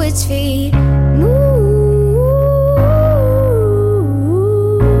to its feet. Move,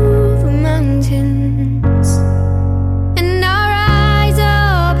 mountains. And I'll rise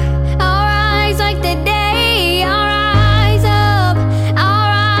up, I'll rise like the day. I'll rise up, I'll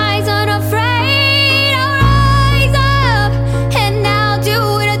rise unafraid. I'll rise up, and I'll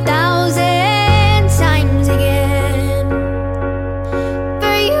do it 1,000 times again.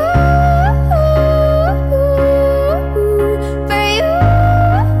 For you, for you,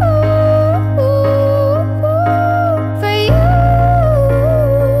 for you,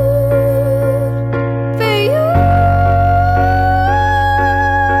 for you.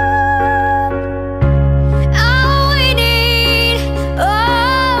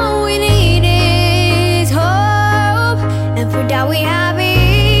 All we need is hope. And for that we have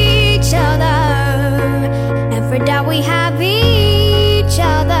each other. And for that we have each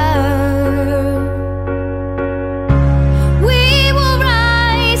other. We will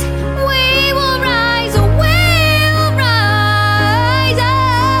rise, we will rise, we'll rise.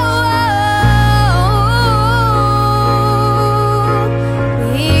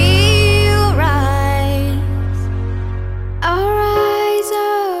 We'll rise. I'll rise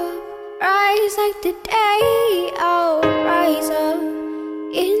up, rise like the day. I'll rise up,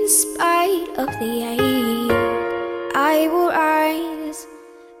 in spite of the ache. I will rise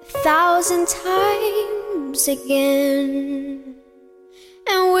 1,000 times again.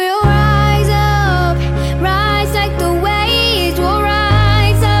 And we'll rise up, rise like the waves. We'll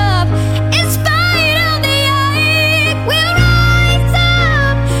rise up, in spite of the ache. We'll rise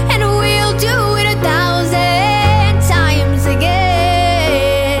up, and we'll do it 1,000 times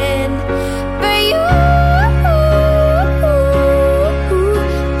again. For you,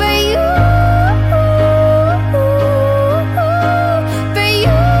 for you, for you,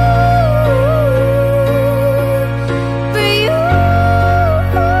 for you.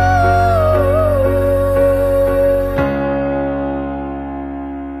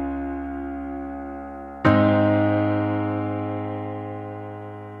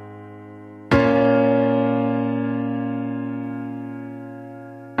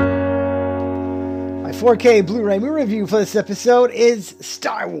 My 4K Blu-ray movie review for this episode is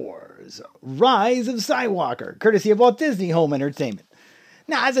Star Wars: Rise of Skywalker, courtesy of Walt Disney Home Entertainment.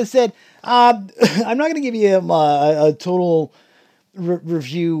 Now, as I said, I'm not going to give you a total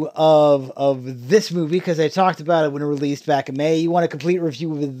review of this movie because I talked about it when it released back in May. You want a complete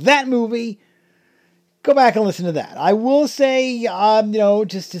review of that movie? Go back and listen to that. I will say,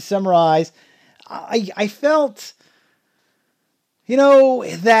 just to summarize, I felt,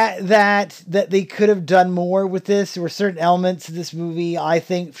 that they could have done more with this. There were certain elements of this movie, I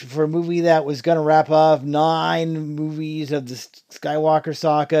think, for a movie that was going to wrap up 9 movies of the Skywalker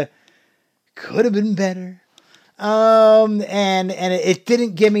saga, could have been better. And it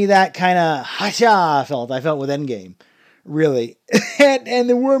didn't give me that kind of I felt with Endgame, really. and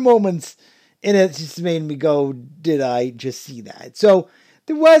there were moments in it that just made me go, did I just see that? So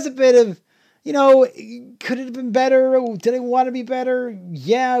there was a bit of, could it have been better? Did I want to be better?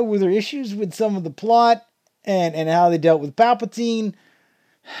 Yeah. Were there issues with some of the plot and how they dealt with Palpatine?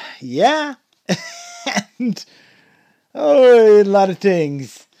 Yeah. And a lot of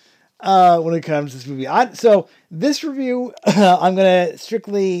things when it comes to this movie. So this review, I'm going to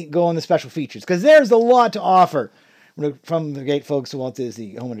strictly go on the special features because there's a lot to offer from the great folks at Walt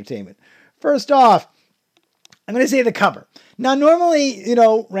Disney Home Entertainment. First off, I'm going to say the cover. Now, normally,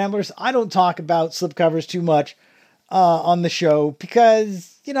 Ramblers, I don't talk about slipcovers too much on the show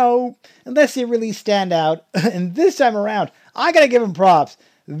because, unless they really stand out. And this time around, I got to give them props.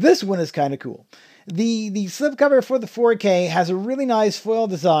 This one is kind of cool. The slipcover for the 4K has a really nice foil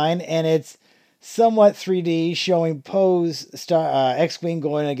design, and it's somewhat 3D, showing Poe's X-Wing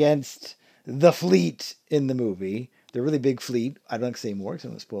going against the fleet in the movie. The really big fleet. I don't say more because I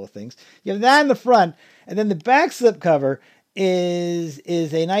don't want to spoil things. You have that in the front, and then the back slipcover is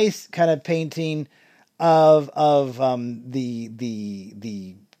a nice kind of painting of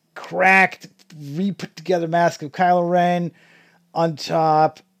the cracked, re-put together mask of Kylo Ren on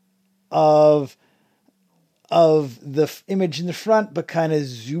top of the image in the front, but kind of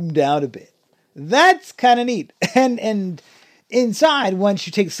zoomed out a bit. That's kind of neat. And inside, once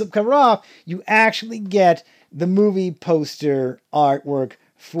you take the slipcover off, you actually get the movie poster artwork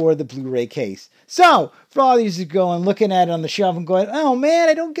for the Blu-ray case. So, for all these who go and looking at it on the shelf and going, oh man,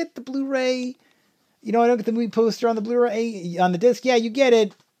 I don't get the Blu-ray, I don't get the movie poster on the Blu-ray, on the disc. Yeah, you get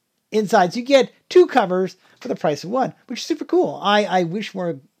it inside. So you get 2 covers for the price of 1, which is super cool. I wish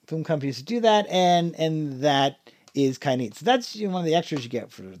more film companies would do that, and that is kind of neat. So that's one of the extras you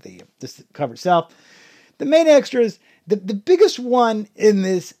get for this cover itself. The main extras, the biggest one in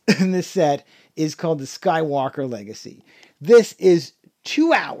this set is called the Skywalker Legacy. This is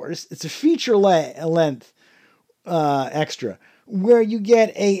 2 hours. It's a feature length extra where you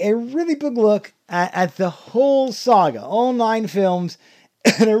get a really big look at the whole saga, all 9 films,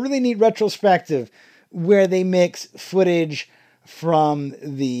 and a really neat retrospective where they mix footage from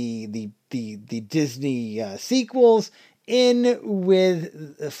the Disney sequels in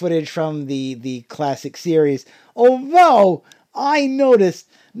with footage from the classic series. Although I noticed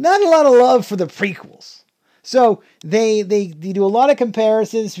not a lot of love for the prequels. So they do a lot of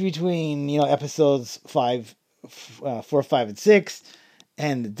comparisons between, episodes 4, 5, and 6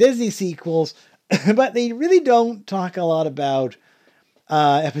 and the Disney sequels, but they really don't talk a lot about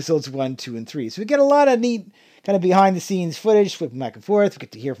episodes 1, 2, and 3. So we get a lot of neat kind of behind the scenes footage, flipping back and forth. We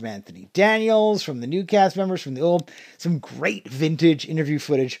get to hear from Anthony Daniels, from the new cast members, from the old, some great vintage interview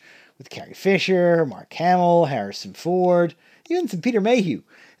footage with Carrie Fisher, Mark Hamill, Harrison Ford, even some Peter Mayhew.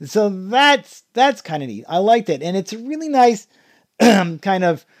 And so that's kind of neat. I liked it. And it's a really nice kind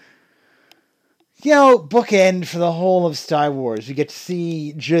of, bookend for the whole of Star Wars. We get to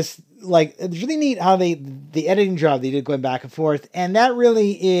see just it's really neat how the editing job they did going back and forth. And that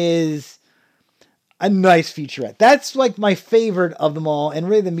really is a nice featurette. That's like my favorite of them all, and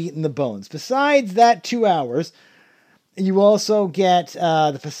really the meat and the bones. Besides that 2 hours, you also get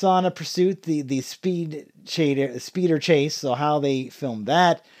the Fasana Pursuit, the speeder chase, so how they filmed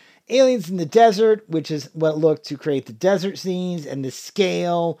that. Aliens in the Desert, which is what it looked to create the desert scenes and the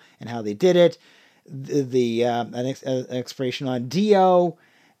scale and how they did it. An exploration on Dio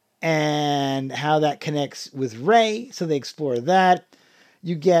and how that connects with Rey, so they explore that.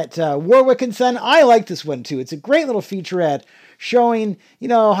 You get Warwick and Son. I like this one too. It's a great little featurette showing,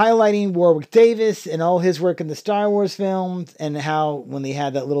 highlighting Warwick Davis and all his work in the Star Wars films, and how when they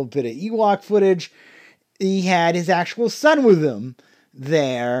had that little bit of Ewok footage, he had his actual son with him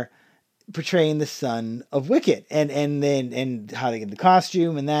there, portraying the son of Wicket, and how they get the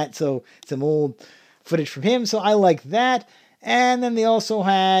costume and that. So some old footage from him. So I like that. And then they also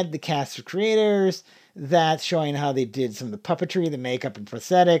had the cast of creators, that's showing how they did some of the puppetry, the makeup, and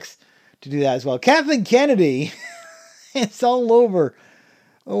prosthetics to do that as well. Kathleen Kennedy is all over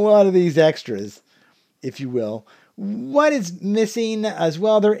a lot of these extras, if you will. What is missing as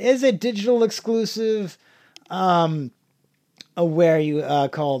well? There is a digital exclusive where you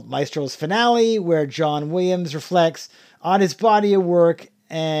called Maestro's Finale, where John Williams reflects on his body of work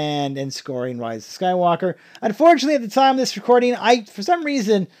and scoring Rise of Skywalker. Unfortunately, at the time of this recording, for some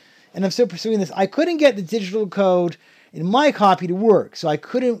reason, and I'm still pursuing this, I couldn't get the digital code in my copy to work, so I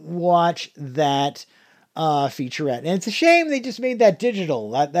couldn't watch that featurette. And it's a shame they just made that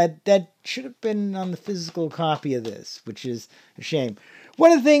digital. That should have been on the physical copy of this, which is a shame.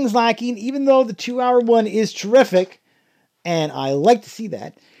 One of the things lacking, even though the 2-hour one is terrific, and I like to see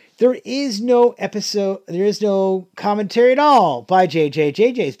that, there is no commentary at all by JJ.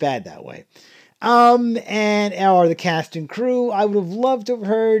 JJ's bad that way. Or the cast and crew. I would have loved to have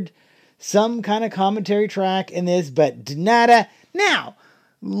heard some kind of commentary track in this, but nada. Now,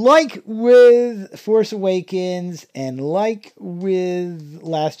 like with Force Awakens and like with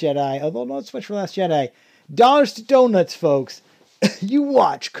Last Jedi, although not so much for Last Jedi, dollars to donuts, folks. You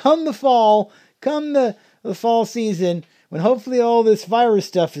watch. Come the fall season, when hopefully all this virus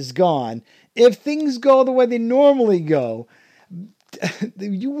stuff is gone, if things go the way they normally go,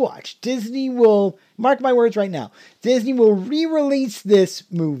 you watch. Disney will, mark my words right now, Disney will re-release this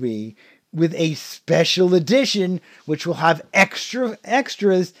movie with a special edition, which will have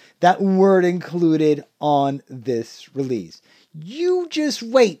extras that weren't included on this release. You just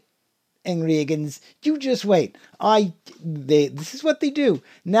wait, Engriegans. You just wait. This is what they do.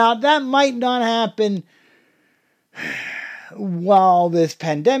 Now, that might not happen while this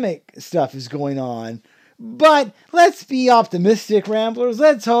pandemic stuff is going on, but let's be optimistic, Ramblers.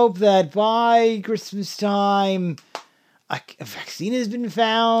 Let's hope that by Christmas time, a vaccine has been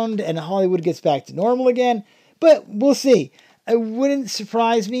found and Hollywood gets back to normal again, but we'll see. It wouldn't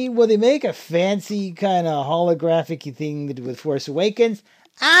surprise me. Will they make a fancy kind of holographic thing to do with Force Awakens?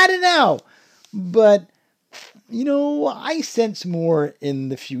 I don't know, but I sense more in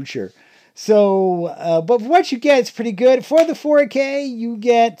the future. So, but what you get is pretty good. For the 4K, you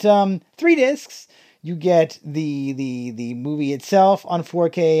get 3 discs. You get the movie itself on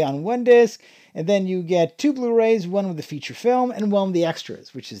 4K on 1 disc, and then you get 2 Blu-rays, one with the feature film and one with the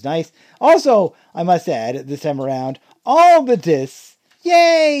extras, which is nice. Also, I must add, this time around, all the discs,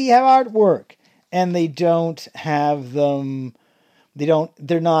 yay, have artwork, and they don't have them.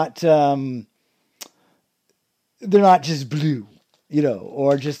 They're not just blue,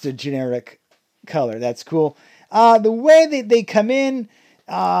 or just a generic color. That's cool. The way they come in,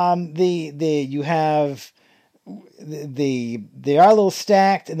 they are a little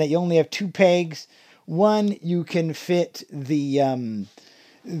stacked, and that you only have 2 pegs. One, you can fit the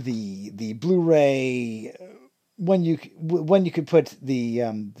Blu-ray. One you could put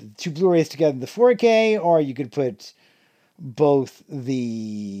the 2 Blu-rays together in the 4K, or you could put both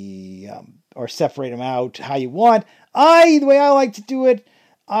or separate them out how you want. The way I like to do it,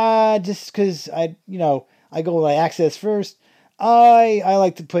 just because I go by access first. I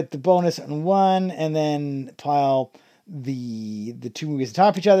like to put the bonus on one and then pile the 2 movies on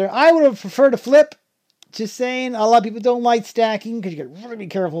top of each other. I would have preferred to flip. Just saying, a lot of people don't like stacking because you got to really be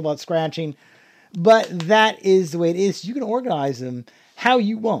careful about scratching. But that is the way it is. You can organize them how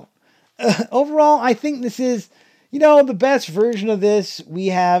you want. Overall, I think this is, the best version of this we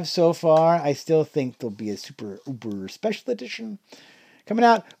have so far. I still think there'll be a super uber special edition coming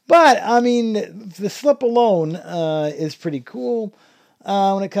out. But, the slip alone is pretty cool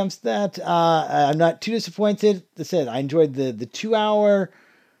when it comes to that. I'm not too disappointed. As I said, I enjoyed the 2-hour.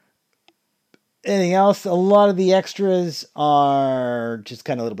 Anything else, a lot of the extras are just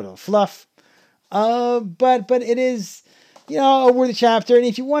kind of a little bit of fluff. But it is, a worthy chapter. And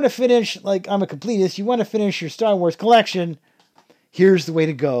if you want to finish, like I'm a completist, you want to finish your Star Wars collection, here's the way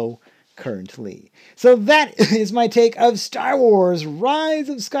to go currently. So that is my take of Star Wars Rise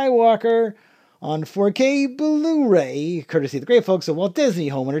of Skywalker on 4K Blu-ray, courtesy of the great folks at Walt Disney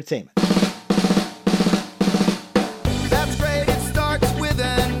Home Entertainment. That's great, it starts with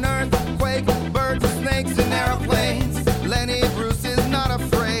an earthquake, birds, snakes, and airplanes. Lenny Bruce is not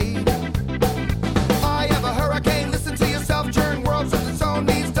afraid. I have a hurricane, listen to yourself, churn worlds with its own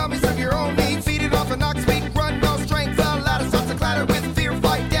needs, dummies of your own needs, feed it off a knock, speak, run, no strength, the ladder starts to clatter with fear,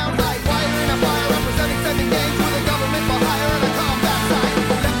 fight down high, wire in a fire, representing sending games with a government for hire and a combat side.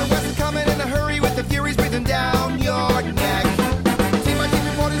 Let the West coming in a hurry with the furies breathing down your neck. See my team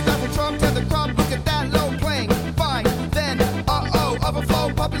reporters back with Trump.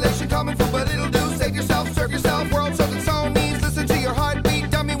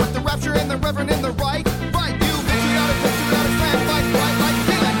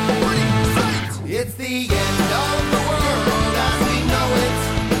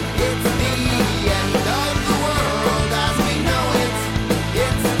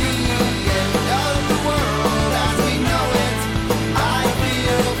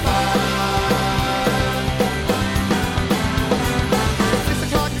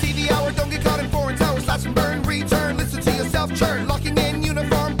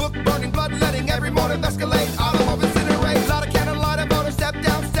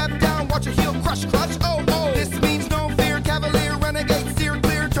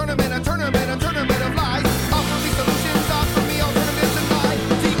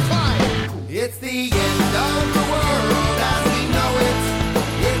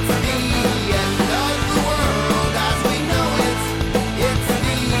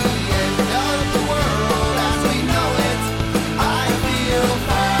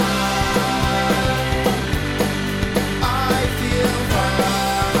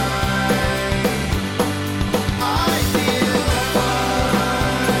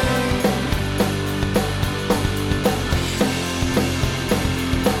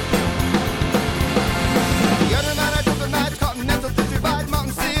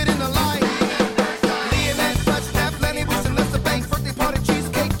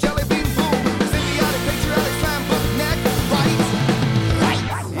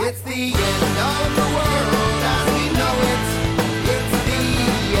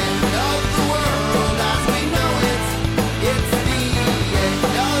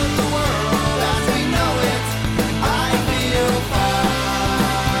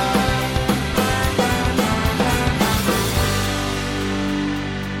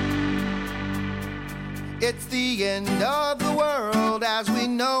 It's the end of the world as we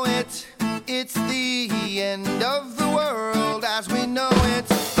know it. It's the end of the world as we know it.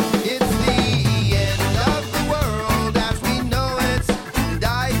 It's the end of the world as we know it. And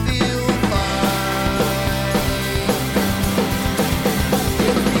I feel fine.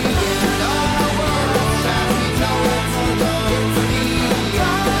 It's the end of the world as we know it. It's the end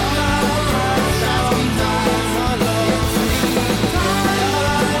of the world as we know it. It's the end of the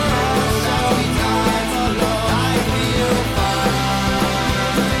world as we know it. I feel fine.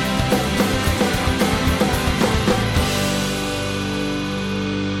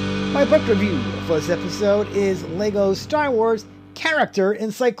 My book review for this episode is Lego Star Wars Character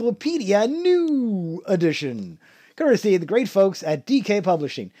Encyclopedia New Edition, courtesy of the great folks at DK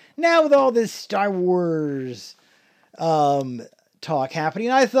Publishing. Now with all this Star Wars talk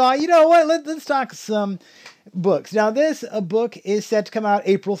happening, I thought, you know what, let's talk some books. Now this book is set to come out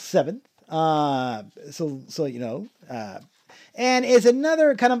April 7th, so you know, and it's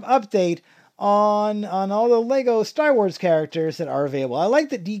another kind of update on all the Lego Star Wars characters that are available. I like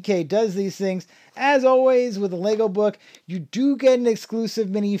that DK does these things. As always with a Lego book, you do get an exclusive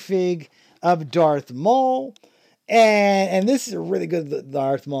minifig of Darth Maul, and this is a really good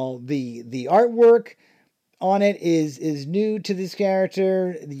Darth Maul. The artwork on it is new to this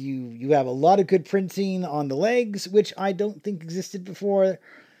character. You have a lot of good printing on the legs, which I don't think existed before.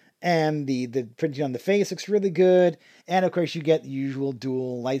 And the printing on the face looks really good. And of course, you get the usual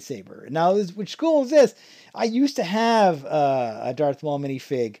dual lightsaber. Now, which cool is this? I used to have a Darth Maul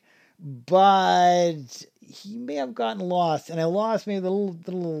minifig, but he may have gotten lost. And I lost maybe the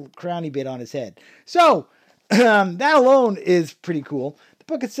little crowny bit on his head. So, that alone is pretty cool. The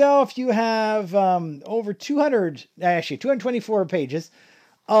book itself, you have over 224 pages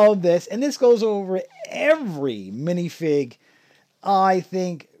of this. And this goes over every minifig, I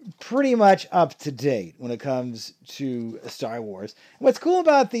think, pretty much up to date when it comes to Star Wars. What's cool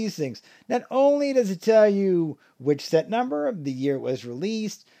about these things, not only does it tell you which set number of the year it was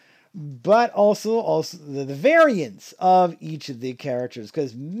released, but also the variants of each of the characters.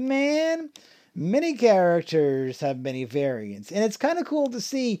 Because, man, many characters have many variants. And it's kind of cool to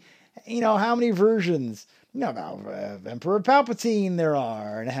see, you know, how many versions, you know, of Emperor Palpatine there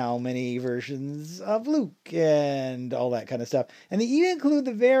are, and how many versions of Luke, and all that kind of stuff. And they even include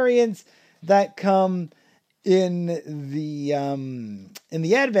the variants that come in the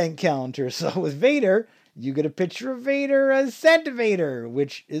Advent calendar. So with Vader, you get a picture of Vader as Santa Vader,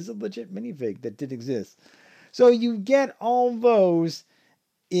 which is a legit minifig that did exist. So you get all those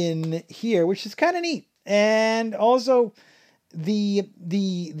in here, which is kind of neat. And also, the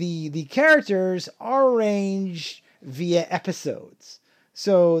characters are arranged via episodes.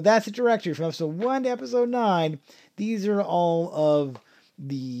 So that's the directory from episode 1 to episode 9. These are all of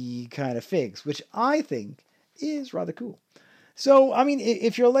the kind of figs, which I think is rather cool. So, I mean,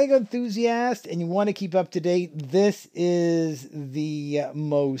 if you're a Lego enthusiast and you want to keep up to date, this is the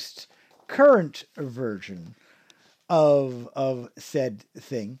most current version of said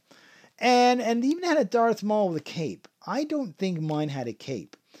thing. And even had a Darth Maul with a cape. I don't think mine had a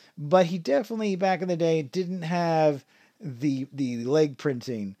cape, but he definitely back in the day didn't have the leg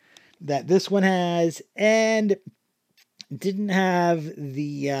printing that this one has, and didn't have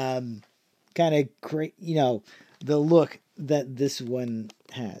the kind of the look that this one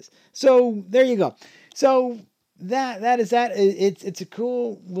has. So there you go. So that is that. It's a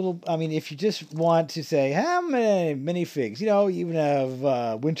cool little. I mean, if you just want to say how many minifigs, you know, you even have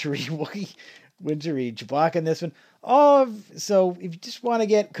Wintry Wookiee, Wintry Chewbacca in this one. So if you just want to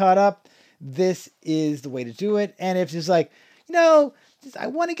get caught up, this is the way to do it. And if it's like, you know, I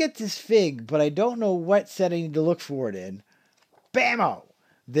want to get this fig, but I don't know what set I need to look for it in, bammo!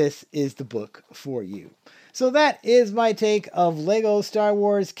 This is the book for you. So that is my take of Lego Star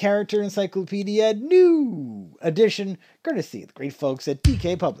Wars Character Encyclopedia New Edition, courtesy of the great folks at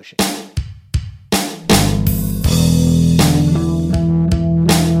DK Publishing.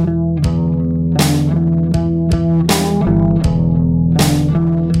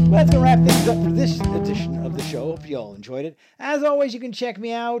 That's going to wrap things up for this edition of the show. Hope you all enjoyed it. As always, you can check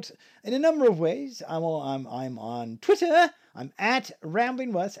me out in a number of ways. I'm on Twitter. I'm at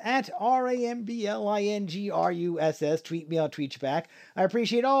Rambling Russ, at RAMBLINGRUSS. Tweet me, I'll tweet you back. I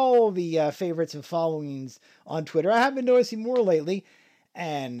appreciate all the favorites and followings on Twitter. I have been noticing more lately,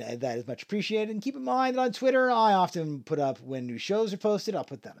 and that is much appreciated. And keep in mind that on Twitter, I often put up when new shows are posted. I'll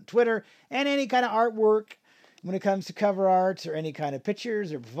put that on Twitter. And any kind of artwork, when it comes to cover art or any kind of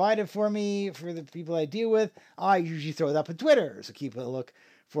pictures are provided for me for the people I deal with, I usually throw it up on Twitter. So keep a look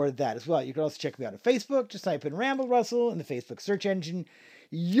for that as well. You can also check me out on Facebook. Just type in Ramble Russell in the Facebook search engine.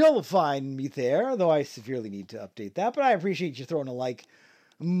 You'll find me there, though I severely need to update that. But I appreciate you throwing a like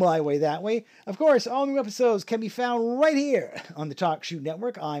my way that way. Of course, all new episodes can be found right here on the Talk Shoe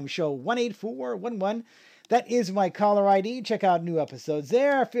Network. I'm show 18411. That is my caller ID. Check out new episodes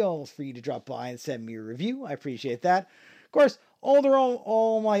there. Feel free to drop by and send me a review. I appreciate that. Of course,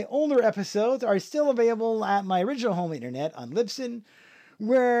 all my older episodes are still available at my original home internet on Libsyn,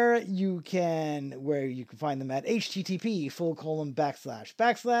 where you can find them at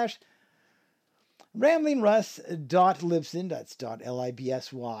http://ramblingrus.libsyn, that's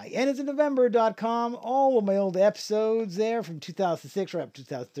 .libsy, and it's in November.com. All of my old episodes there from 2006 right up to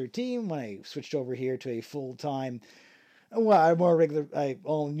 2013 when I switched over here to a full-time, more regular,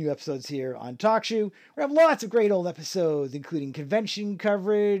 all new episodes here on TalkShoe. We have lots of great old episodes, including convention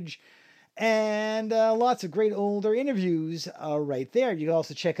coverage and lots of great older interviews right there. You can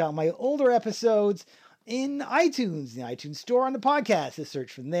also check out my older episodes in iTunes, the iTunes store on the podcast. Just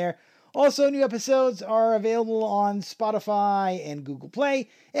search from there. Also, new episodes are available on Spotify and Google Play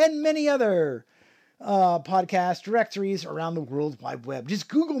and many other podcast directories around the World Wide Web. Just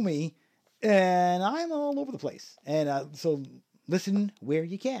Google me, and I'm all over the place. And so listen where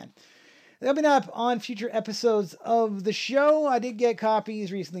you can. Coming up on future episodes of the show, I did get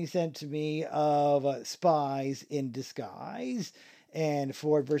copies recently sent to me of Spies in Disguise and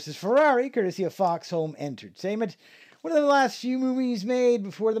Ford versus Ferrari, courtesy of Fox Home Entertainment. One of the last few movies made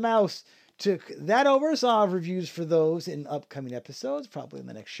before the mouse took that over, so I'll have reviews for those in upcoming episodes, probably in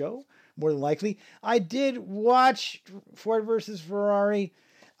the next show, more than likely. I did watch Ford versus Ferrari.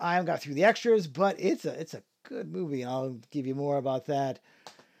 I haven't got through the extras, but it's a good movie, and I'll give you more about that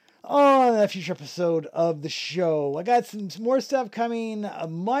on a future episode of the show. I got some more stuff coming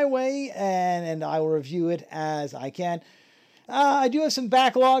my way, and I will review it as I can. I do have some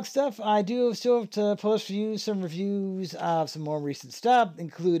backlog stuff. I do still have to post for you some reviews of some more recent stuff,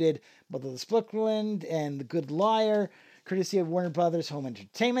 included Mother of the Split and The Good Liar, courtesy of Warner Brothers Home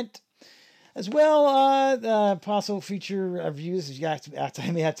Entertainment. As well, possible feature reviews. I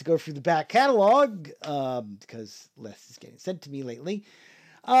may have to go through the back catalog, because less is getting sent to me lately,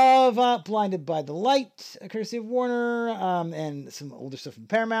 of Blinded by the Light, courtesy of Warner, and some older stuff from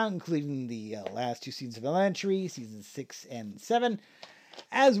Paramount, including the last two seasons of Elementary, seasons 6 and 7,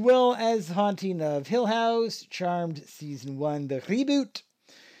 as well as Haunting of Hill House, Charmed Season 1, the reboot,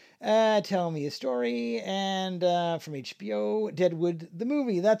 Tell Me a Story, and from HBO, Deadwood, the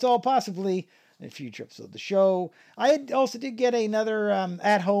movie. That's all possibly in a future episode of the show. I also did get another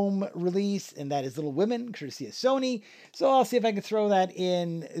at-home release, and that is Little Women, courtesy of Sony. So I'll see if I can throw that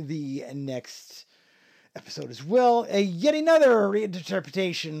in the next episode as well. Yet another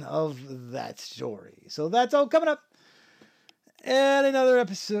reinterpretation of that story. So that's all coming up. And another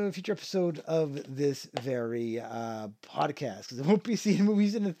future episode of this very podcast, because I won't be seeing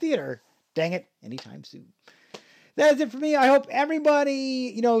movies in the theater, dang it, anytime soon. That's it for me. I hope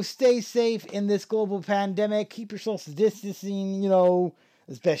everybody, stay safe in this global pandemic. Keep yourself distancing,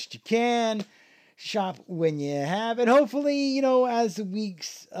 as best you can. Shop when you have. And hopefully, as the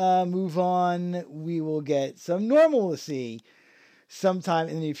weeks move on, we will get some normalcy sometime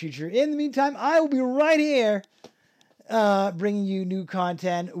in the near future. In the meantime, I will be right here bringing you new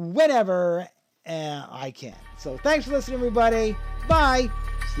content whenever I can. So thanks for listening, everybody. Bye.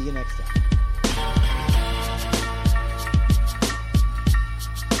 See you next time.